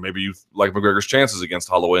McGregor. Now, maybe you like McGregor's chances against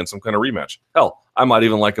Holloway in some kind of rematch. Hell, I might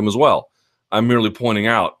even like him as well. I'm merely pointing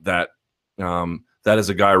out that that is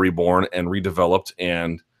a guy reborn and redeveloped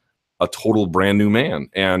and a total brand new man.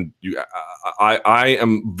 And I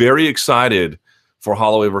am very excited for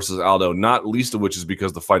Holloway versus Aldo, not least of which is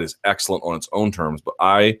because the fight is excellent on its own terms. But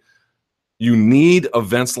you need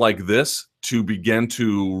events like this to begin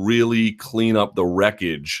to really clean up the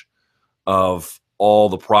wreckage of all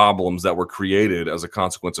the problems that were created as a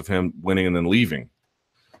consequence of him winning and then leaving.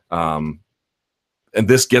 And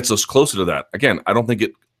this gets us closer to that. Again, I don't think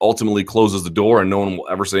it ultimately closes the door and no one will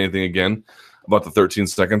ever say anything again about the 13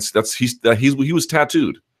 seconds. He was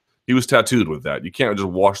tattooed. He was tattooed with that. You can't just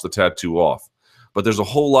wash the tattoo off. But there's a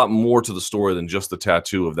whole lot more to the story than just the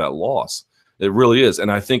tattoo of that loss. It really is.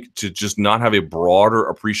 And I think to just not have a broader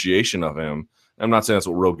appreciation of him, I'm not saying that's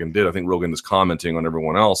what Rogan did. I think Rogan is commenting on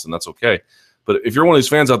everyone else, and that's okay. But if you're one of these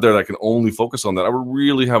fans out there that can only focus on that, I would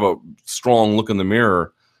really have a strong look in the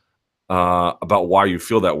mirror about why you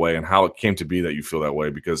feel that way and how it came to be that you feel that way,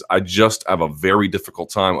 because I just have a very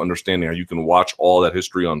difficult time understanding how you can watch all that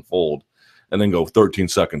history unfold and then go 13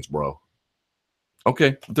 seconds, bro.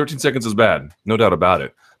 Okay, 13 seconds is bad, no doubt about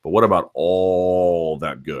it. But what about all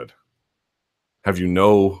that good? Have you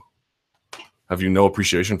no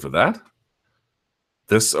appreciation for that?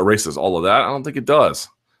 This erases all of that? I don't think it does.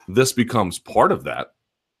 This becomes part of that.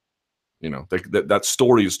 You know, that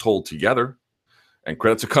story is told together. And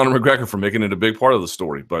credit to Conor McGregor for making it a big part of the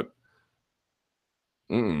story. But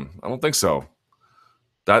I don't think so.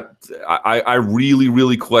 I really,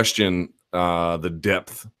 really question the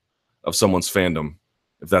depth of someone's fandom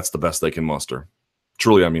if that's the best they can muster.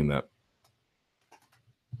 Truly, I mean that.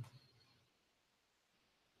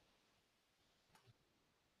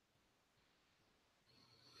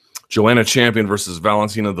 Joanna Champion versus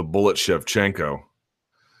Valentina the Bullet Shevchenko.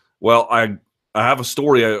 Well, I have a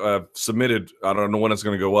story I've submitted. I don't know when it's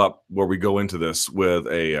going to go up, where we go into this with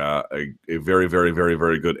a very, very, very,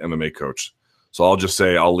 very good MMA coach. So I'll just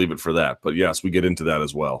say I'll leave it for that. But yes, we get into that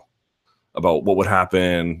as well, about what would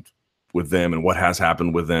happen with them and what has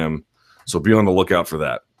happened with them. So be on the lookout for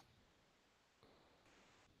that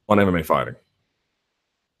on MMA Fighting.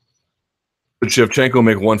 Could Shevchenko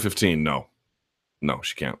make 115? No,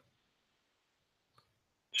 she can't.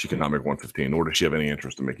 She cannot make 115, nor does she have any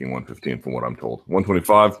interest in making 115 from what I'm told.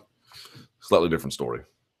 125, slightly different story.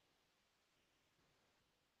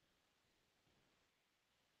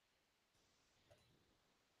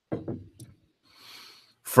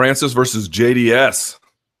 Francis versus JDS.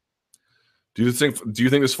 Do you think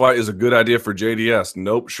this fight is a good idea for JDS?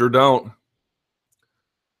 Nope, sure don't.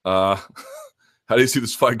 How do you see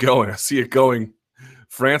this fight going? I see it going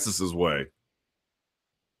Francis's way.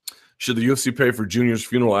 Should the UFC pay for Junior's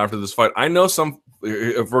funeral after this fight? I know some.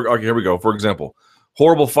 Okay, here we go. For example,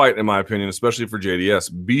 horrible fight in my opinion, especially for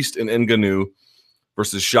JDS. Beast and Ngannou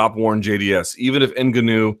versus shop-worn JDS. Even if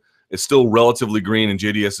Ngannou is still relatively green and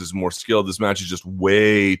JDS is more skilled, this match is just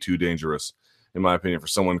way too dangerous, in my opinion, for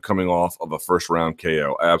someone coming off of a first-round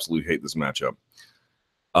KO. I absolutely hate this matchup.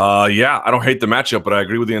 Yeah, I don't hate the matchup, but I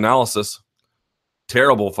agree with the analysis.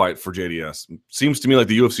 Terrible fight for JDS. Seems to me like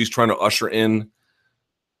the UFC is trying to usher in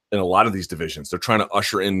a lot of these divisions. They're trying to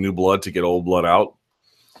usher in new blood to get old blood out.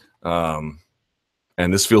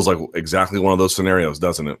 And this feels like exactly one of those scenarios,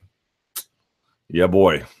 doesn't it? Yeah,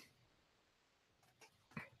 boy.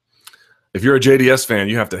 If you're a JDS fan,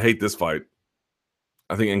 you have to hate this fight.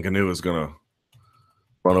 I think Ngannou is going to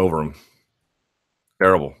run over him.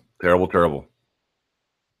 Terrible, terrible, terrible.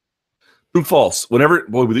 True, false.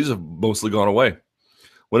 Boy, these have mostly gone away.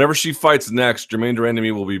 Whenever she fights next, Germaine de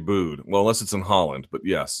Randamie will be booed. Well, unless it's in Holland, but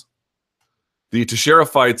yes. The Teixeira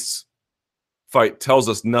fight tells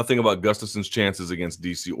us nothing about Gustafsson's chances against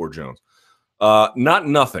DC or Jones. Not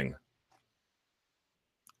nothing.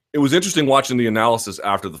 It was interesting watching the analysis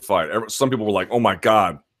after the fight. Some people were like, oh my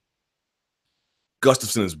God,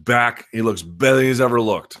 Gustafsson is back. He looks better than he's ever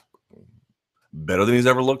looked. Better than he's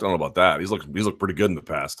ever looked? I don't know about that. He's looked pretty good in the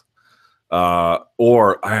past.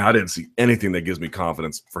 Or I didn't see anything that gives me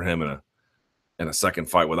confidence for him in a second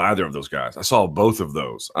fight with either of those guys. I saw both of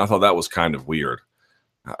those. I thought that was kind of weird.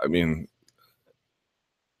 I mean,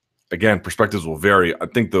 again, perspectives will vary. I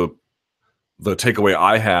think the takeaway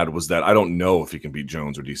I had was that I don't know if he can beat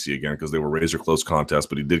Jones or DC again because they were razor close contests,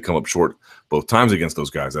 but he did come up short both times against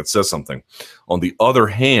those guys. That says something. On the other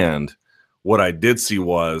hand, what I did see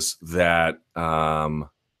was that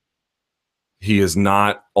he is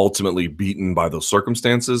not ultimately beaten by those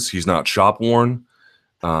circumstances. He's not shop worn.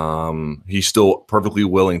 He's still perfectly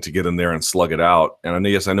willing to get in there and slug it out. And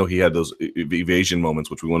I know he had those evasion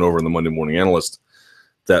moments, which we went over in the Monday Morning Analyst,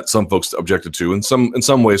 that some folks objected to, in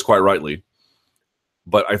some ways quite rightly.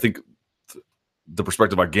 But I think the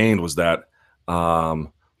perspective I gained was that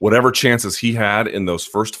whatever chances he had in those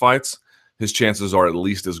first fights, his chances are at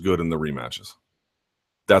least as good in the rematches.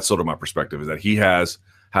 That's sort of my perspective, is that he has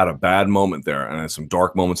had a bad moment there and some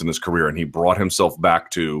dark moments in his career, and he brought himself back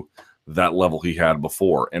to that level he had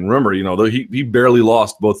before. And remember, he barely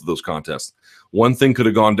lost both of those contests. One thing could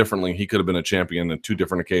have gone differently. He could have been a champion on 2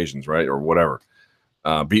 different occasions, right? Or whatever.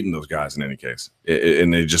 Beating those guys in any case.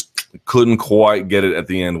 And they just couldn't quite get it at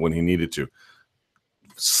the end when he needed to.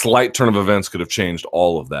 Slight turn of events could have changed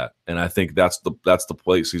all of that. And I think that's the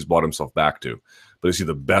place he's brought himself back to. But is he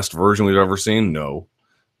the best version we've ever seen? No.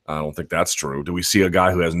 I don't think that's true. Do we see a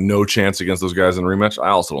guy who has no chance against those guys in a rematch? I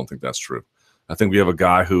also don't think that's true. I think we have a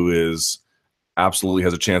guy who absolutely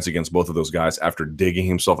has a chance against both of those guys after digging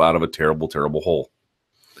himself out of a terrible, terrible hole.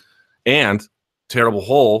 And terrible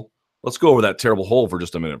hole, let's go over that terrible hole for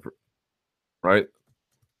just a minute, right?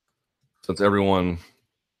 Since everyone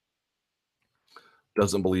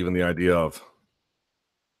doesn't believe in the idea of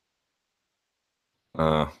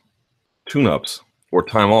tune-ups or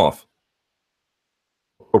time off.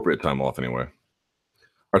 Appropriate time off, anyway. All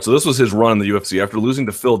right, so this was his run in the UFC. After losing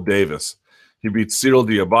to Phil Davis, he beat Cyril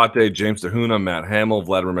Diabate, James DeHuna, Matt Hamill,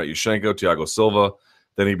 Vladimir Matyushenko, Thiago Silva.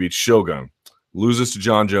 Then he beats Shogun. Loses to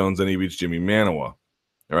John Jones, then he beats Jimmy Manawa. All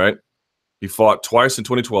right? He fought twice in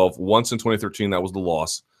 2012, once in 2013, that was the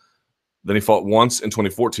loss. Then he fought once in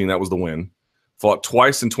 2014, that was the win. Fought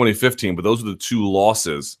twice in 2015, but those are the 2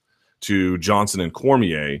 losses to Johnson and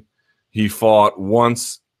Cormier. He fought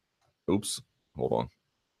once. Oops, hold on.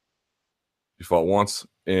 He fought once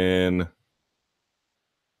in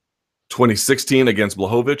 2016 against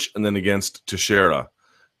Blachowicz and then against Teixeira.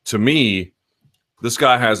 To me, this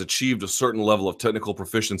guy has achieved a certain level of technical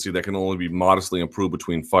proficiency that can only be modestly improved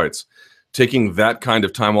between fights. Taking that kind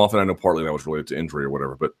of time off, and I know partly that was related to injury or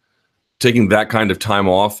whatever, but taking that kind of time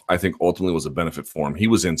off, I think ultimately was a benefit for him. He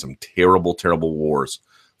was in some terrible, terrible wars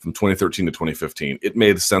from 2013 to 2015. It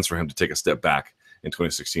made sense for him to take a step back in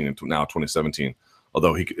 2016 and now 2017,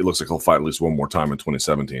 although it looks like he'll fight at least one more time in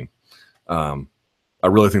 2017. I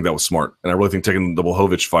really think that was smart, and I really think taking the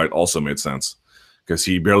Blachowicz fight also made sense because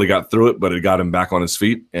he barely got through it, but it got him back on his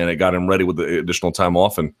feet, and it got him ready with the additional time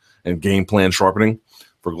off and game plan sharpening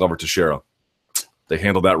for Glover Teixeira. They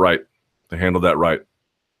handled that right. They handled that right.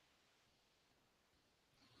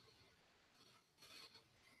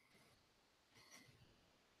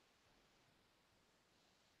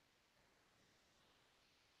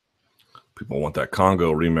 People want that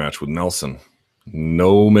Congo rematch with Nelson.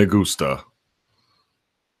 No me gusta.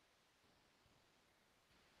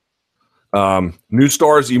 New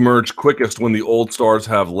stars emerge quickest when the old stars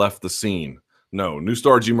have left the scene. No, new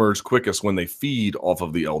stars emerge quickest when they feed off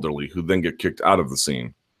of the elderly, who then get kicked out of the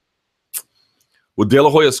scene. With De La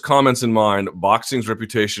Hoya's comments in mind, boxing's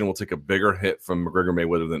reputation will take a bigger hit from McGregor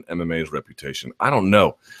Mayweather than MMA's reputation. I don't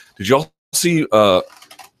know. Did y'all see?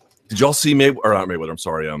 Did y'all see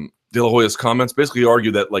De La Hoya's comments? Basically,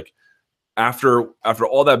 argued that like after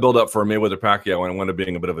all that build up for Mayweather Pacquiao and it wound up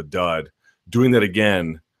being a bit of a dud, doing that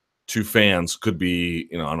again to fans could be,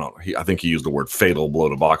 I think he used the word fatal blow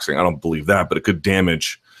to boxing. I don't believe that, but it could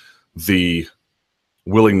damage the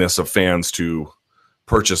willingness of fans to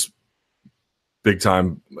purchase big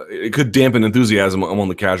time. It could dampen enthusiasm among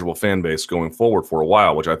the casual fan base going forward for a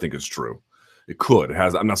while, which I think is true. It could. It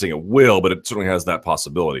has. I'm not saying it will, but it certainly has that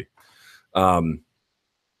possibility.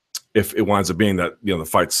 If it winds up being that, the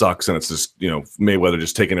fight sucks and it's just, Mayweather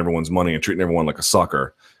just taking everyone's money and treating everyone like a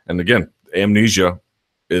sucker. And again, amnesia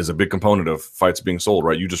is a big component of fights being sold,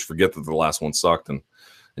 right? You just forget that the last one sucked and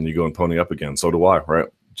you go and pony up again. So do I, right?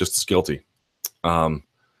 Just as guilty.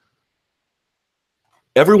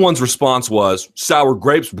 Everyone's response was sour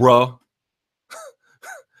grapes, bro.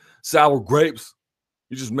 Sour grapes.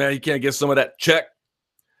 You just mad you can't get some of that check.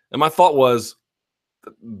 And my thought was,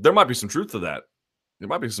 there might be some truth to that. There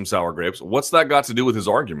might be some sour grapes. What's that got to do with his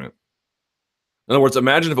argument? In other words,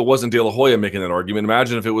 imagine if it wasn't De La Hoya making that argument.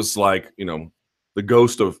 Imagine if it was like, the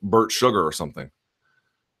ghost of Burt Sugar or something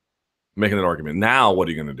making that argument. Now, what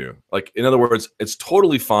are you going to do? Like, in other words, it's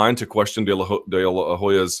totally fine to question De La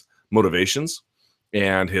Hoya's motivations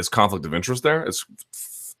and his conflict of interest there. It's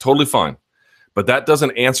totally fine. But that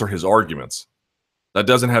doesn't answer his arguments. That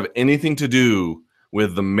doesn't have anything to do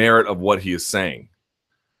with the merit of what he is saying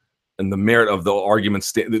and the merit of the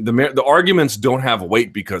arguments. The arguments don't have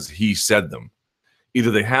weight because he said them.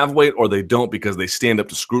 Either they have weight or they don't because they stand up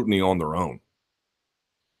to scrutiny on their own.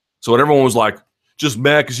 So when everyone was like, just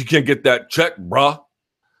mad because you can't get that check, bruh.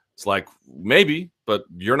 It's like, maybe, but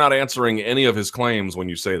you're not answering any of his claims when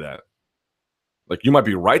you say that. Like, you might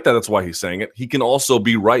be right that that's why he's saying it. He can also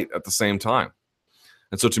be right at the same time.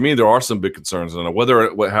 And so to me, there are some big concerns. And whether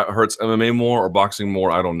it hurts MMA more or boxing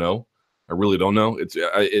more, I don't know. I really don't know.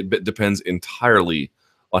 It depends entirely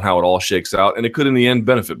on how it all shakes out. And it could, in the end,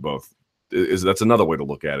 benefit both. That's another way to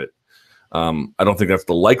look at it. I don't think that's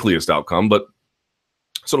the likeliest outcome, but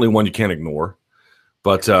certainly one you can't ignore.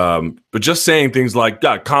 But just saying things like,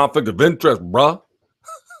 got conflict of interest, bruh.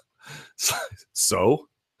 So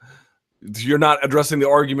you're not addressing the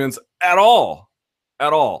arguments at all.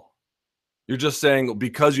 At all. You're just saying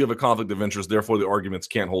because you have a conflict of interest, therefore the arguments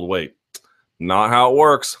can't hold weight. Not how it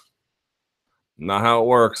works. Not how it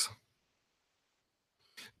works.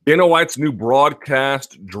 Dana White's new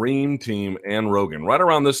broadcast dream team and Rogan. Right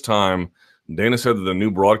around this time, Dana said that the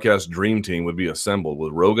new broadcast dream team would be assembled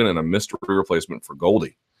with Rogan and a mystery replacement for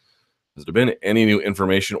Goldie. Has there been any new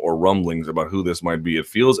information or rumblings about who this might be? It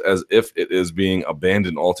feels as if it is being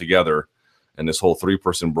abandoned altogether, and this whole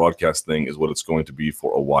 3-person broadcast thing is what it's going to be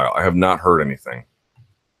for a while. I have not heard anything,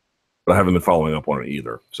 but I haven't been following up on it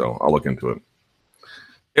either, so I'll look into it.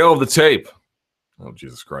 Tail of the tape. Oh,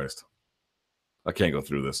 Jesus Christ. I can't go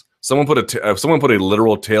through this. Someone put a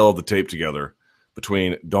literal tail of the tape together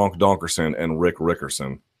between Donk Donkerson and Rick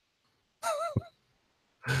Rickerson.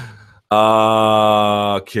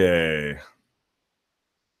 Okay.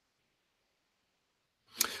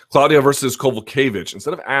 Claudia versus Kovalevich.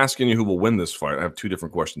 Instead of asking you who will win this fight, I have two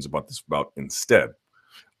different questions about this bout instead.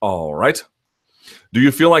 All right. Do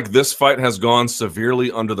you feel like this fight has gone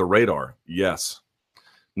severely under the radar? Yes.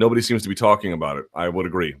 Nobody seems to be talking about it. I would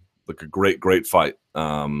agree. Like a great fight.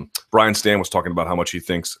 Brian Stan was talking about how much he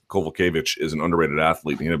thinks Kovalevich is an underrated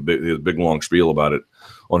athlete. He had a big long spiel about it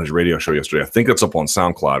on his radio show yesterday. I think it's up on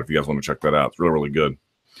SoundCloud if you guys want to check that out. It's really, really good.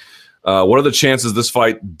 What are the chances this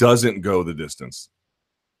fight doesn't go the distance?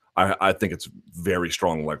 I think it's very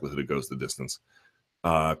strong likelihood it goes the distance.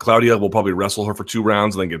 Claudia will probably wrestle her for 2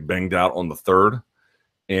 rounds and then get banged out on the 3rd.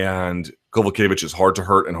 And Kovalevich is hard to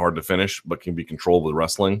hurt and hard to finish, but can be controlled with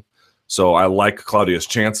wrestling. So I like Claudia's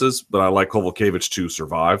chances, but I like Kovalevich to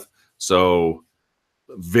survive. So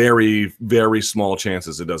very, very small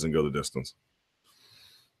chances it doesn't go the distance.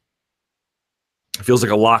 It feels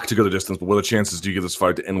like a lock to go the distance, but what are the chances do you get this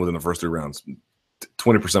fight to end within the first 3 rounds?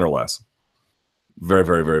 20% or less. Very,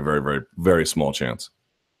 very, very, very, very, very small chance.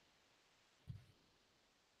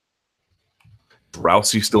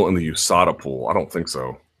 Rousey still in the USADA pool? I don't think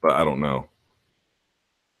so, but I don't know.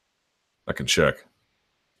 I can check.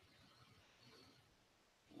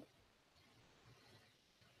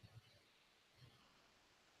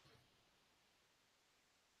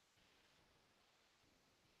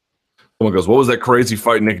 Someone goes, what was that crazy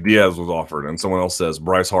fight Nick Diaz was offered? And someone else says,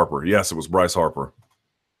 Bryce Harper. Yes, it was Bryce Harper.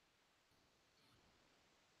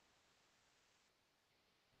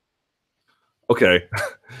 Okay,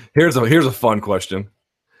 here's a fun question.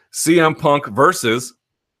 CM Punk versus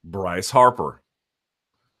Bryce Harper.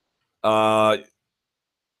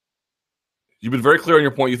 You've been very clear on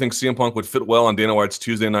your point. You think CM Punk would fit well on Dana White's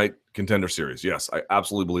Tuesday night contender series. Yes, I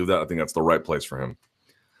absolutely believe that. I think that's the right place for him.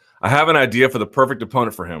 I have an idea for the perfect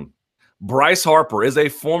opponent for him. Bryce Harper is a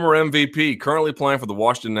former MVP, currently playing for the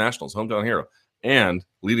Washington Nationals, hometown hero, and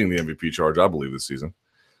leading the MVP charge, I believe, this season.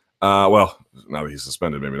 Well, now that he's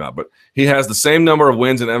suspended, maybe not, but he has the same number of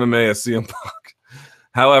wins in MMA as CM Punk.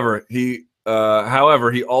 However, he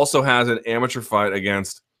also has an amateur fight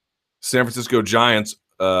against San Francisco Giants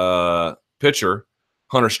pitcher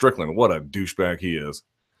Hunter Strickland. What a douchebag he is!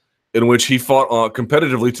 In which he fought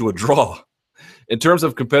competitively to a draw. In terms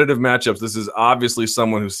of competitive matchups, this is obviously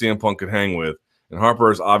someone who CM Punk could hang with, and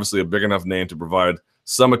Harper is obviously a big enough name to provide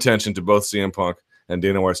some attention to both CM Punk and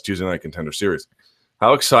Dana White's Tuesday Night Contender Series.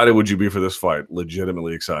 How excited would you be for this fight?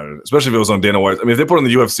 Legitimately excited, especially if it was on Dana White. I mean, if they put it on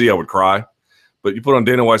the UFC, I would cry. But you put on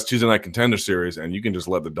Dana White's Tuesday Night Contender Series, and you can just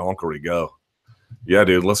let the donkery go. Yeah,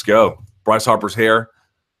 dude, let's go. Bryce Harper's hair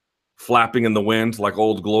flapping in the wind like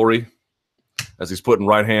Old Glory as he's putting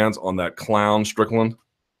right hands on that clown Strickland.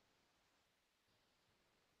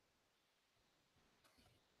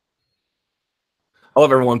 I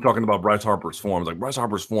love everyone talking about Bryce Harper's form. It's like Bryce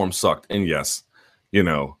Harper's form sucked. And yes, you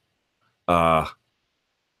know,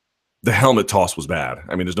 the helmet toss was bad.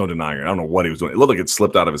 I mean, there's no denying it. I don't know what he was doing. It looked like it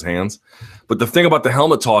slipped out of his hands. But the thing about the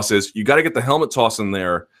helmet toss is you got to get the helmet toss in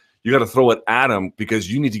there. You got to throw it at them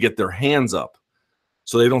because you need to get their hands up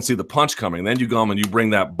so they don't see the punch coming. Then you go and you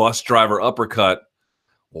bring that bus driver uppercut.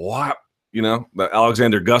 What? You know, the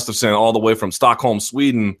Alexander Gustafsson all the way from Stockholm,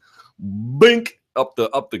 Sweden, bink up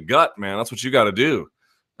the gut, man. That's what you got to do.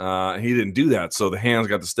 He didn't do that, so the hands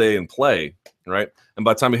got to stay in play, right? And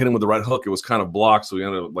by the time he hit him with the right hook, it was kind of blocked, so he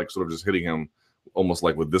ended up like sort of just hitting him almost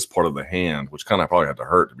like with this part of the hand, which kind of probably had to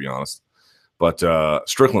hurt, to be honest. But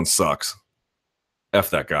Strickland sucks. F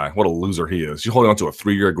that guy. What a loser he is. You're holding on to a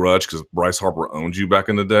 3-year grudge because Bryce Harper owned you back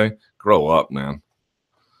in the day? Grow up, man.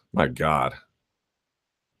 My God.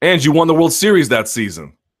 And you won the World Series that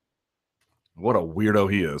season. What a weirdo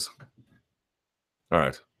he is. All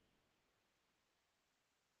right.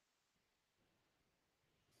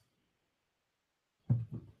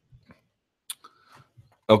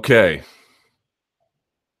 Okay.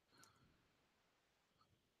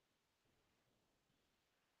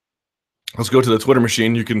 Let's go to the Twitter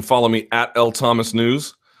machine. You can follow me at L Thomas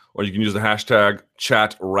News, or you can use the hashtag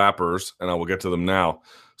 #ChatRappers, and I will get to them now.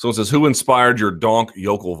 Someone says, who inspired your donk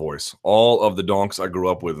yokel voice? All of the donks I grew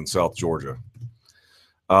up with in South Georgia.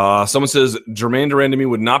 Someone says, Germaine de Randamie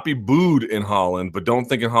would not be booed in Holland, but don't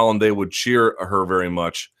think in Holland they would cheer her very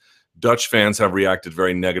much. Dutch fans have reacted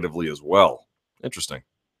very negatively as well. Interesting.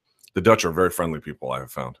 The Dutch are very friendly people, I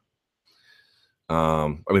have found. I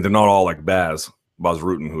mean, they're not all like Baz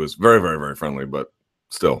Rutten, who is very, very, very friendly, but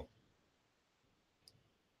still.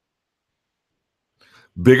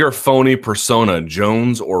 Bigger phony persona,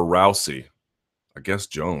 Jones or Rousey? I guess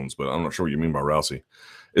Jones, but I'm not sure what you mean by Rousey.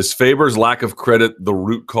 Is Faber's lack of credit the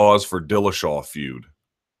root cause for Dillashaw feud?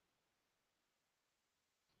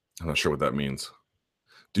 I'm not sure what that means.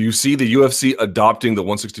 Do you see the UFC adopting the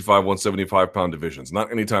 165, 175 pound divisions?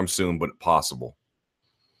 Not anytime soon, but possible.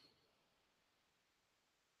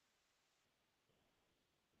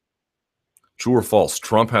 True or false?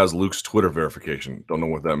 Trump has Luke's Twitter verification. Don't know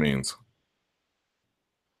what that means.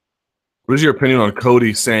 What is your opinion on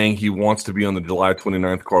Cody saying he wants to be on the July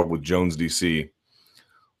 29th card with Jones DC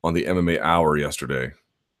on the MMA Hour yesterday?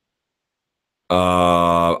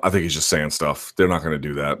 I think he's just saying stuff. They're not going to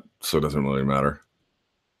do that, so it doesn't really matter.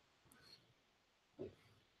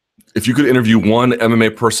 If you could interview one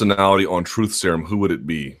MMA personality on Truth Serum, who would it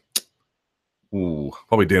be? Ooh,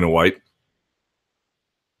 probably Dana White.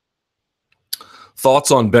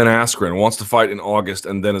 Thoughts on Ben Askren? Wants to fight in August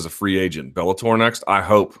and then as a free agent. Bellator next? I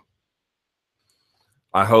hope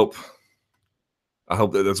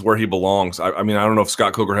that that's where he belongs. I mean, I don't know if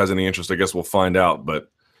Scott Coker has any interest. I guess we'll find out.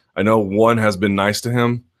 But I know one has been nice to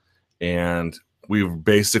him, and we've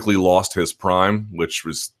basically lost his prime, which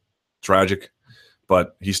was tragic.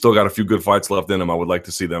 But he's still got a few good fights left in him. I would like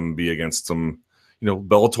to see them be against some, you know,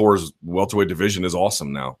 Bellator's welterweight division is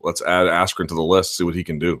awesome now. Let's add Askren to the list, see what he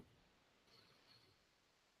can do.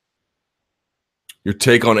 Your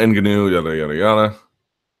take on Ngannou, yada, yada, yada.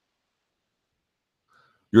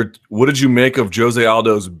 What did you make of Jose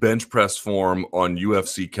Aldo's bench press form on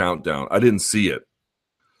UFC Countdown? I didn't see it.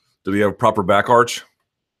 Did he have a proper back arch?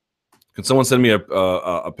 Can someone send me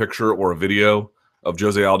a picture or a video of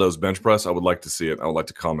Jose Aldo's bench press? I would like to see it. I would like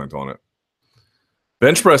to comment on it.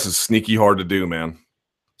 Bench press is sneaky hard to do, man.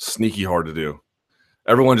 Sneaky hard to do.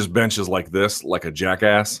 Everyone just benches like this, like a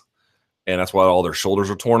jackass, and that's why all their shoulders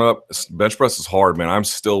are torn up. Bench press is hard, man. I'm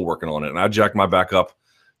still working on it, and I jacked my back up.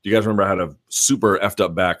 Do you guys remember I had a super effed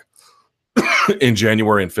up back in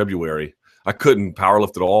January and February? I couldn't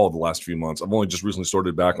powerlift at all the last few months. I've only just recently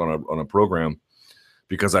started back on a program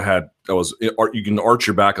because you can arch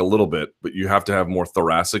your back a little bit, but you have to have more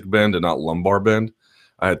thoracic bend and not lumbar bend.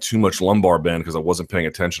 I had too much lumbar bend because I wasn't paying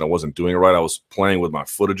attention. I wasn't doing it right. I was playing with my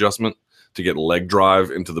foot adjustment to get leg drive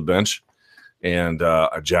into the bench, and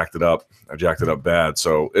I jacked it up. I jacked it up bad.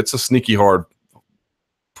 So it's a sneaky hard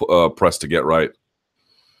press to get right.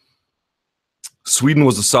 Sweden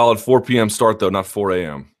was a solid 4 p.m. start, though, not 4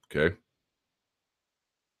 a.m. Okay.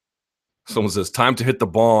 Someone says, time to hit the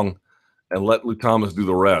bong and let Luke Thomas do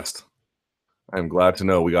the rest. I'm glad to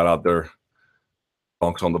know we got out there.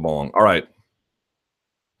 Bonks on the bong. All right.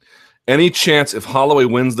 Any chance if Holloway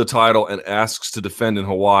wins the title and asks to defend in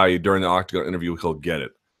Hawaii during the Octagon interview, he'll get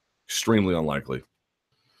it? Extremely unlikely.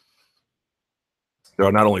 There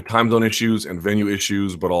are not only time zone issues and venue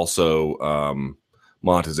issues, but also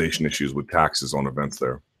monetization issues with taxes on events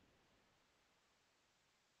there.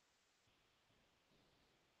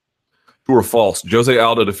 True or false? Jose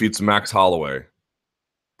Aldo defeats Max Holloway.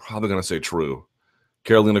 Probably going to say true.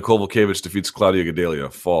 Karolina Kowalkiewicz defeats Claudia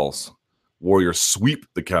Gadelha. False. Warriors sweep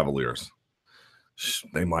the Cavaliers.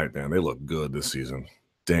 They might, man. They look good this season.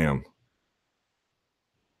 Damn.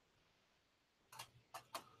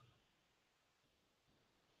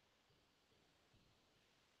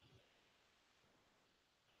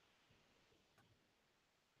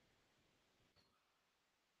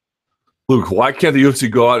 Luke, why can't the UFC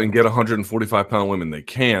go out and get 145-pound women? They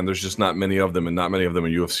can. There's just not many of them, and not many of them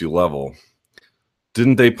at UFC level.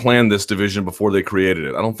 Didn't they plan this division before they created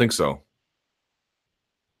it? I don't think so.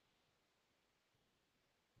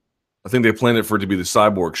 I think they planned it for it to be the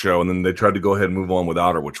Cyborg show, and then they tried to go ahead and move on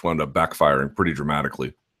without her, which wound up backfiring pretty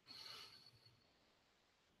dramatically.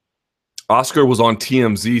 Oscar was on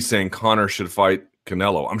TMZ saying Conor should fight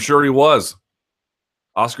Canelo. I'm sure he was.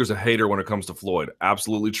 Oscar's a hater when it comes to Floyd.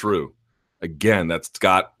 Absolutely true. Again,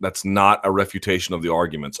 that's not a refutation of the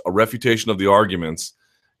arguments. A refutation of the arguments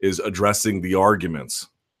is addressing the arguments.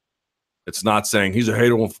 It's not saying he's a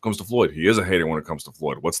hater when it comes to Floyd. He is a hater when it comes to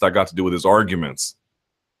Floyd. What's that got to do with his arguments?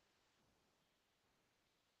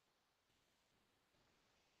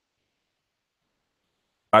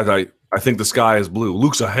 I think the sky is blue.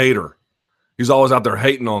 Luke's a hater. He's always out there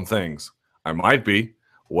hating on things. I might be.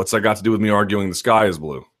 What's that got to do with me arguing the sky is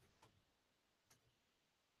blue?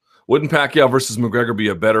 Wouldn't Pacquiao versus McGregor be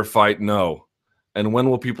a better fight? No. And when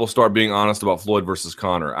will people start being honest about Floyd versus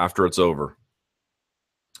Conor? After it's over.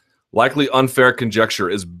 Likely unfair conjecture.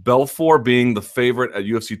 Is Belfort being the favorite at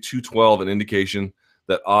UFC 212 an indication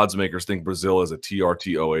that odds makers think Brazil is a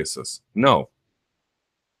TRT oasis? No.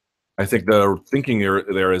 I think the thinking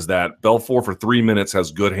there is that Belfort for 3 minutes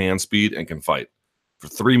has good hand speed and can fight. For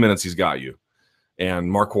 3 minutes, he's got you. And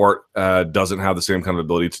Marquardt doesn't have the same kind of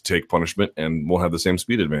ability to take punishment and won't have the same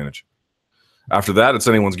speed advantage. After that, it's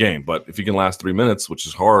anyone's game. But if he can last 3 minutes, which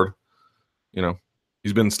is hard,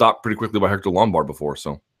 he's been stopped pretty quickly by Hector Lombard before.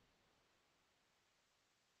 So,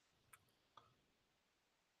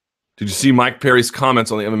 did you see Mike Perry's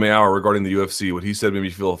comments on the MMA Hour regarding the UFC? What he said made me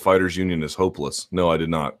feel a fighters union is hopeless. No, I did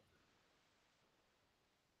not.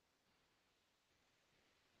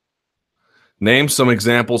 Name some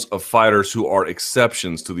examples of fighters who are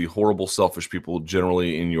exceptions to the horrible, selfish people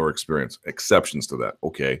generally in your experience. Exceptions to that.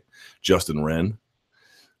 Okay. Justin Wren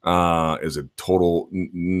is a total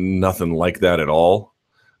nothing like that at all.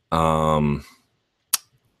 In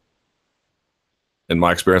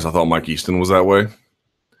my experience, I thought Mike Easton was that way.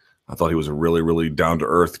 I thought he was a really, really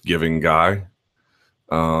down-to-earth, giving guy.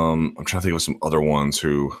 I'm trying to think of some other ones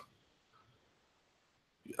who...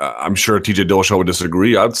 I'm sure TJ Dillashaw would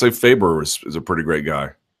disagree. I'd say Faber is a pretty great guy,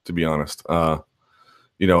 to be honest. There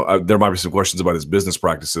might be some questions about his business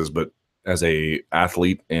practices, but as a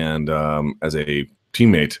athlete and as a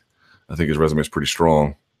teammate, I think his resume is pretty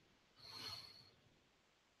strong.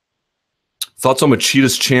 Thoughts on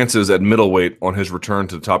Machida's chances at middleweight on his return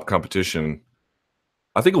to the top competition?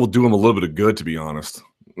 I think it will do him a little bit of good, to be honest.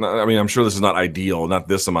 I mean, I'm sure this is not ideal, not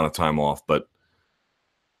this amount of time off, but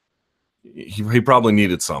he probably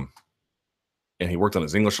needed some, and he worked on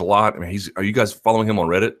his English a lot. I mean, are you guys following him on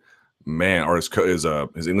Reddit? Man, or his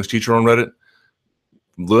English teacher on Reddit?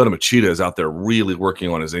 Lyoto Machida is out there really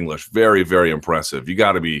working on his English. Very, very impressive. You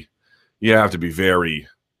have to be very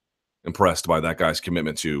impressed by that guy's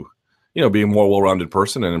commitment to, being a more well-rounded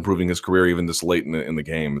person and improving his career even this late in the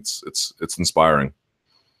game. It's inspiring.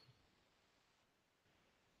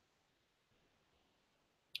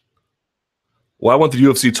 Why won't the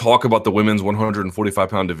UFC talk about the women's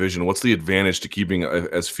 145-pound division? What's the advantage to keeping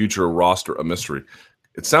as future roster a mystery?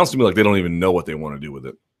 It sounds to me like they don't even know what they want to do with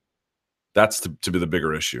it. That's to be the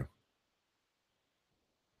bigger issue.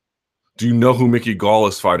 Do you know who Mickey Gall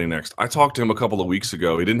is fighting next? I talked to him a couple of weeks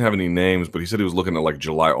ago. He didn't have any names, but he said he was looking at like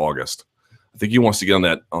July, August. I think he wants to get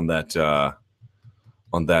on that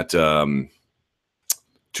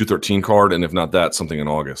 213 card, and if not that, something in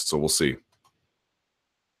August. So we'll see.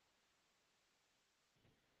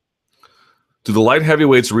 Do the light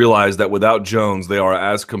heavyweights realize that without Jones, they are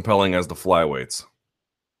as compelling as the flyweights?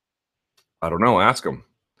 I don't know. Ask them.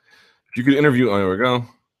 If you could interview, there we go.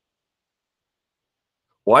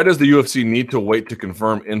 Why does the UFC need to wait to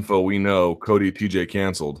confirm info we know Cody TJ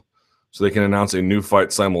canceled so they can announce a new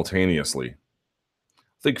fight simultaneously?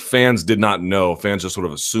 I think fans did not know. Fans just sort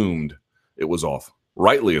of assumed it was off.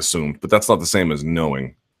 Rightly assumed, but that's not the same as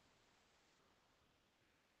knowing.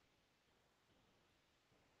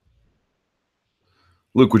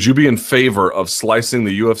 Luke, would you be in favor of slicing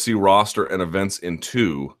the UFC roster and events in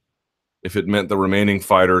two if it meant the remaining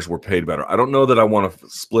fighters were paid better? I don't know that I want to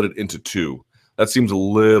split it into two. That seems a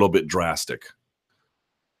little bit drastic.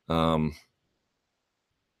 That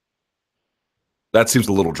seems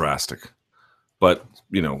a little drastic. but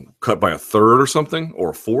you know, cut by a third or something, or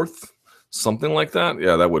a fourth, something like that.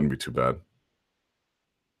 Yeah, that wouldn't be too bad.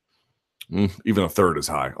 Even a third is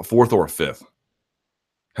high. A fourth or a fifth.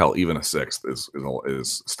 Hell, even a sixth is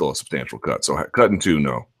still a substantial cut. So cut in two,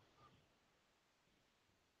 no.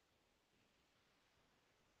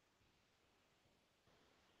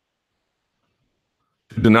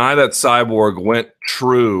 To deny that Cyborg went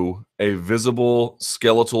true a visible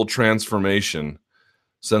skeletal transformation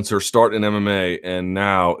since her start in MMA and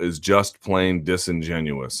now is just plain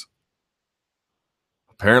disingenuous.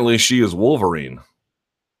 Apparently, she is Wolverine.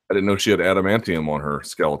 I didn't know she had adamantium on her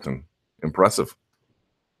skeleton. Impressive.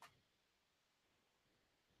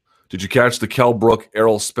 Did you catch the Kell Brook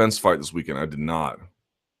Errol Spence fight this weekend? I did not.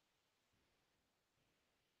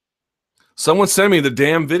 Someone sent me the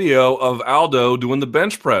damn video of Aldo doing the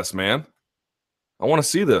bench press, man. I want to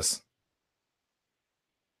see this.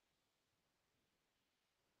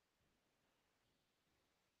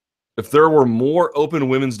 If there were more open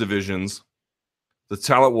women's divisions, the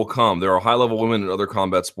talent will come. There are high-level women in other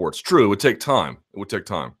combat sports. True, it would take time. It would take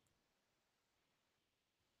time.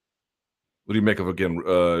 What do you make of, again,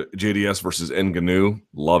 JDS versus Ngannou?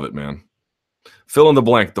 Love it, man. Fill in the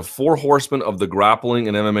blank. The four horsemen of the grappling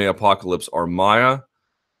and MMA apocalypse are Maya,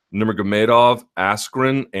 Nurmagomedov,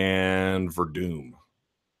 Askren, and Verdum.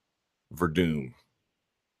 Verdum's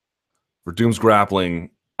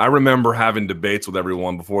grappling. I remember having debates with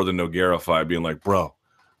everyone before the Nogueira fight, being like, bro,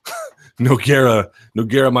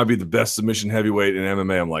 Nogueira might be the best submission heavyweight in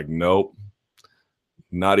MMA. I'm like, nope.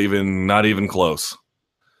 Not even close.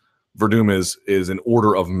 Verdum is an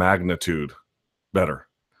order of magnitude better.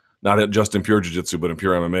 Not just in pure jiu-jitsu, but in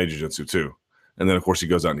pure MMA jiu-jitsu too. And then of course he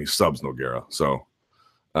goes out and he subs Nogueira. So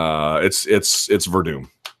it's Verdum.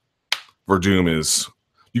 Verdum is,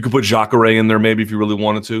 you could put Jacare in there maybe if you really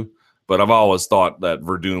wanted to, but I've always thought that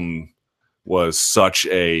Verdum was such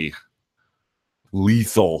a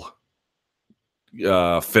lethal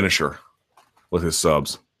finisher with his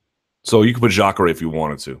subs. So you could put Jacare if you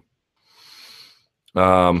wanted to.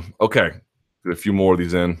 Okay, get a few more of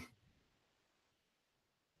these in.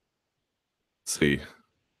 Let's see.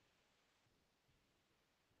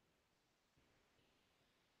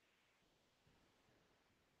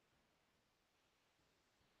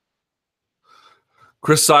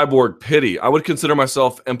 Cris Cyborg, pity. I would consider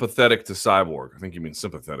myself empathetic to Cyborg. I think you mean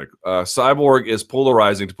sympathetic. Cyborg is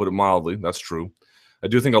polarizing, to put it mildly. That's true. I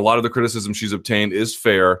do think a lot of the criticism she's obtained is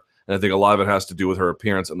fair, and I think a lot of it has to do with her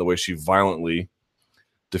appearance and the way she violently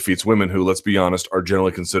defeats women who, let's be honest, are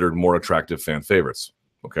generally considered more attractive fan favorites.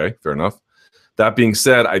 Okay, fair enough. That being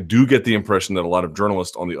said, I do get the impression that a lot of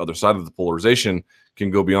journalists on the other side of the polarization can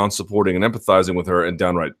go beyond supporting and empathizing with her and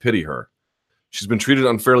downright pity her. She's been treated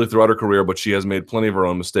unfairly throughout her career, but she has made plenty of her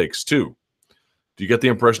own mistakes too. Do you get the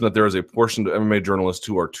impression that there is a portion of MMA journalists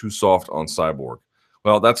who are too soft on Cyborg?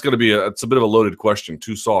 Well, that's going to be it's a bit of a loaded question.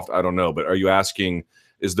 Too soft, I don't know. But are you asking,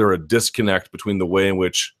 is there a disconnect between the way in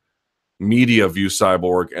which media view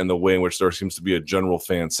Cyborg and the way in which there seems to be a general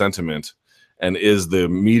fan sentiment? And is the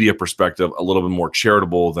media perspective a little bit more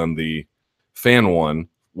charitable than the fan one?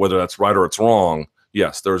 Whether that's right or it's wrong,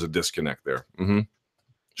 yes, there's a disconnect there.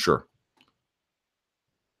 Sure.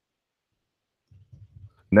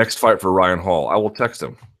 Next fight for Ryan Hall. I will text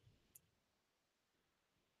him.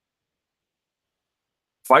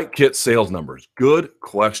 Fight kit sales numbers. Good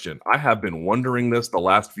question. I have been wondering this the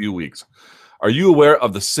last few weeks. Are you aware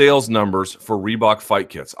of the sales numbers for Reebok fight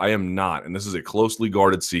kits? I am not, and this is a closely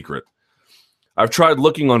guarded secret. I've tried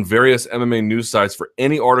looking on various MMA news sites for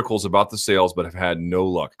any articles about the sales, but have had no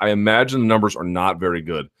luck. I imagine the numbers are not very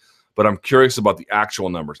good, but I'm curious about the actual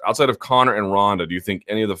numbers. Outside of Conor and Ronda, do you think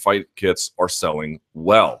any of the fight kits are selling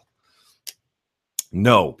well?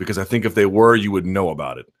 No, because I think if they were, you would know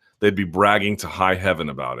about it. They'd be bragging to high heaven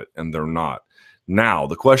about it, and they're not. Now,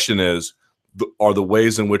 the question is, are the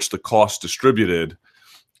ways in which the cost distributed,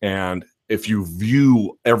 and if you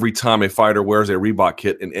view every time a fighter wears a Reebok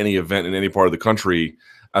kit in any event in any part of the country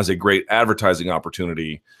as a great advertising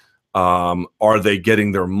opportunity, are they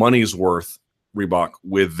getting their money's worth, Reebok,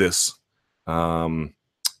 with this arrangement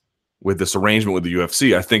with the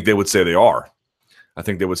UFC? I think they would say they are.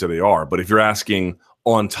 But if you're asking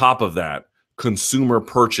on top of that, consumer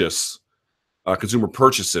purchases,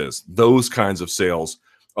 those kinds of sales,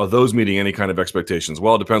 are those meeting any kind of expectations?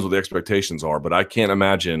 Well, it depends what the expectations are, but I cannot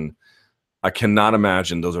imagine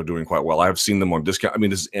those are doing quite well. I have seen them on discount. I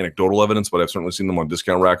mean, this is anecdotal evidence, but I've certainly seen them on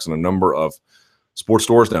discount racks in a number of sports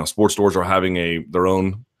stores. Now, sports stores are having their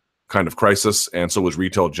own kind of crisis, and so is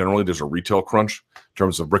retail generally. There's a retail crunch in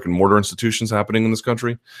terms of brick and mortar institutions happening in this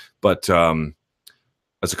country. But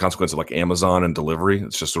as a consequence of like Amazon and delivery.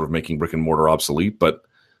 It's just sort of making brick and mortar obsolete. But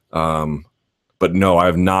no, I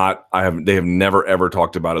have not. They have never ever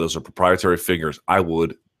talked about it. Those are proprietary figures. I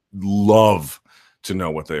would love to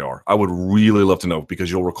know what they are. I would really love to know,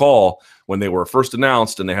 because you'll recall when they were first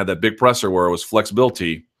announced and they had that big presser where it was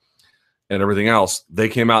flexibility and everything else, they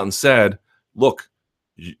came out and said, look,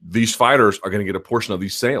 these fighters are going to get a portion of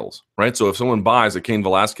these sales, right? So if someone buys a Cain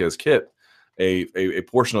Velasquez kit, a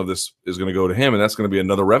portion of this is going to go to him, and that's going to be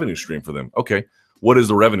another revenue stream for them. Okay, what is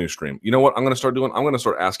the revenue stream? You know what I'm going to start doing? I'm going to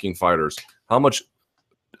start asking fighters, how much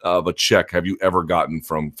of a check have you ever gotten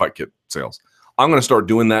from fight kit sales? I'm going to start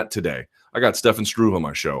doing that today. I got Stefan Struve on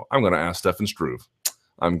my show. I'm going to ask Stefan Struve.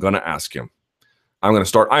 I'm going to ask him. I am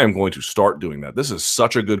going to start doing that. This is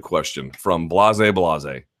such a good question from Blase.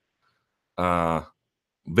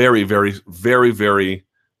 Very, very, very, very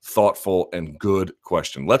thoughtful and good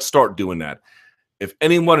question. Let's start doing that. If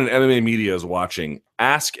anyone in MMA media is watching,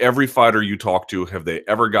 ask every fighter you talk to, have they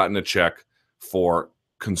ever gotten a check for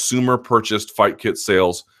consumer purchased fight kit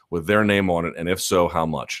sales with their name on it? And if so, how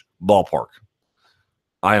much? Ballpark.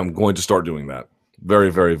 I am going to start doing that.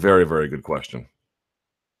 Very, very, very, very good question.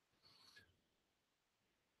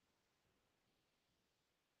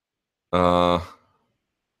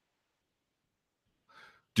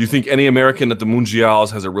 Do you think any American at the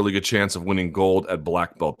Mundials has a really good chance of winning gold at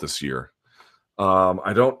black belt this year?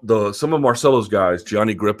 I don't. Some of Marcelo's guys,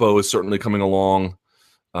 Gianni Grippo is certainly coming along.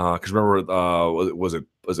 Because remember,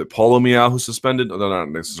 was it Paulo Miao who suspended? No, they're not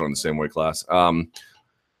necessarily in the same weight class. I'm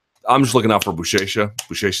just looking out for Buchecha.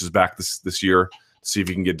 Buchecha's back this year. See if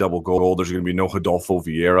he can get double gold. There's going to be no Rodolfo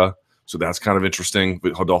Vieira, so that's kind of interesting.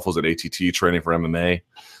 But Rodolfo's at ATT training for MMA.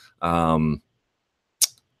 And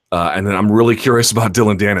then I'm really curious about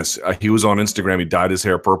Dylan Dennis. He was on Instagram. He dyed his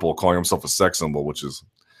hair purple, calling himself a sex symbol, which is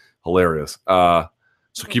hilarious. So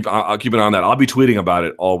I'll keep an eye on that. I'll be tweeting about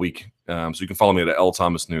it all week. So you can follow me at L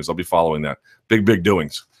Thomas News. I'll be following that. Big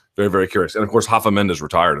doings. Very, very curious. And of course, Rafa Mendes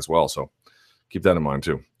retired as well. So keep that in mind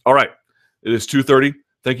too. All right. It is 2:30.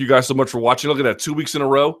 Thank you guys so much for watching. Look at that. 2 weeks in a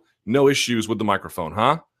row. No issues with the microphone,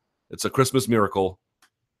 huh? It's a Christmas miracle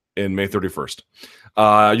in May 31st.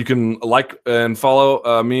 You can like and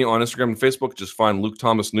follow me on Instagram and Facebook. Just find Luke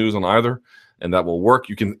Thomas News on either, and that will work.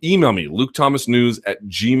 You can email me,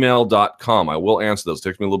 lukethomasnews@gmail.com. I will answer those. It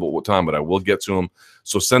takes me a little bit of time, but I will get to them.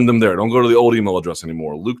 So send them there. Don't go to the old email address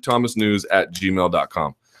anymore,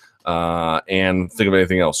 lukethomasnews@gmail.com. And think of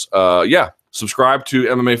anything else. Yeah, subscribe to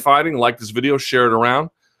MMA Fighting. Like this video. Share it around.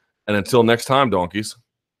 And until next time, donkeys,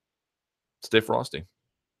 stay frosty.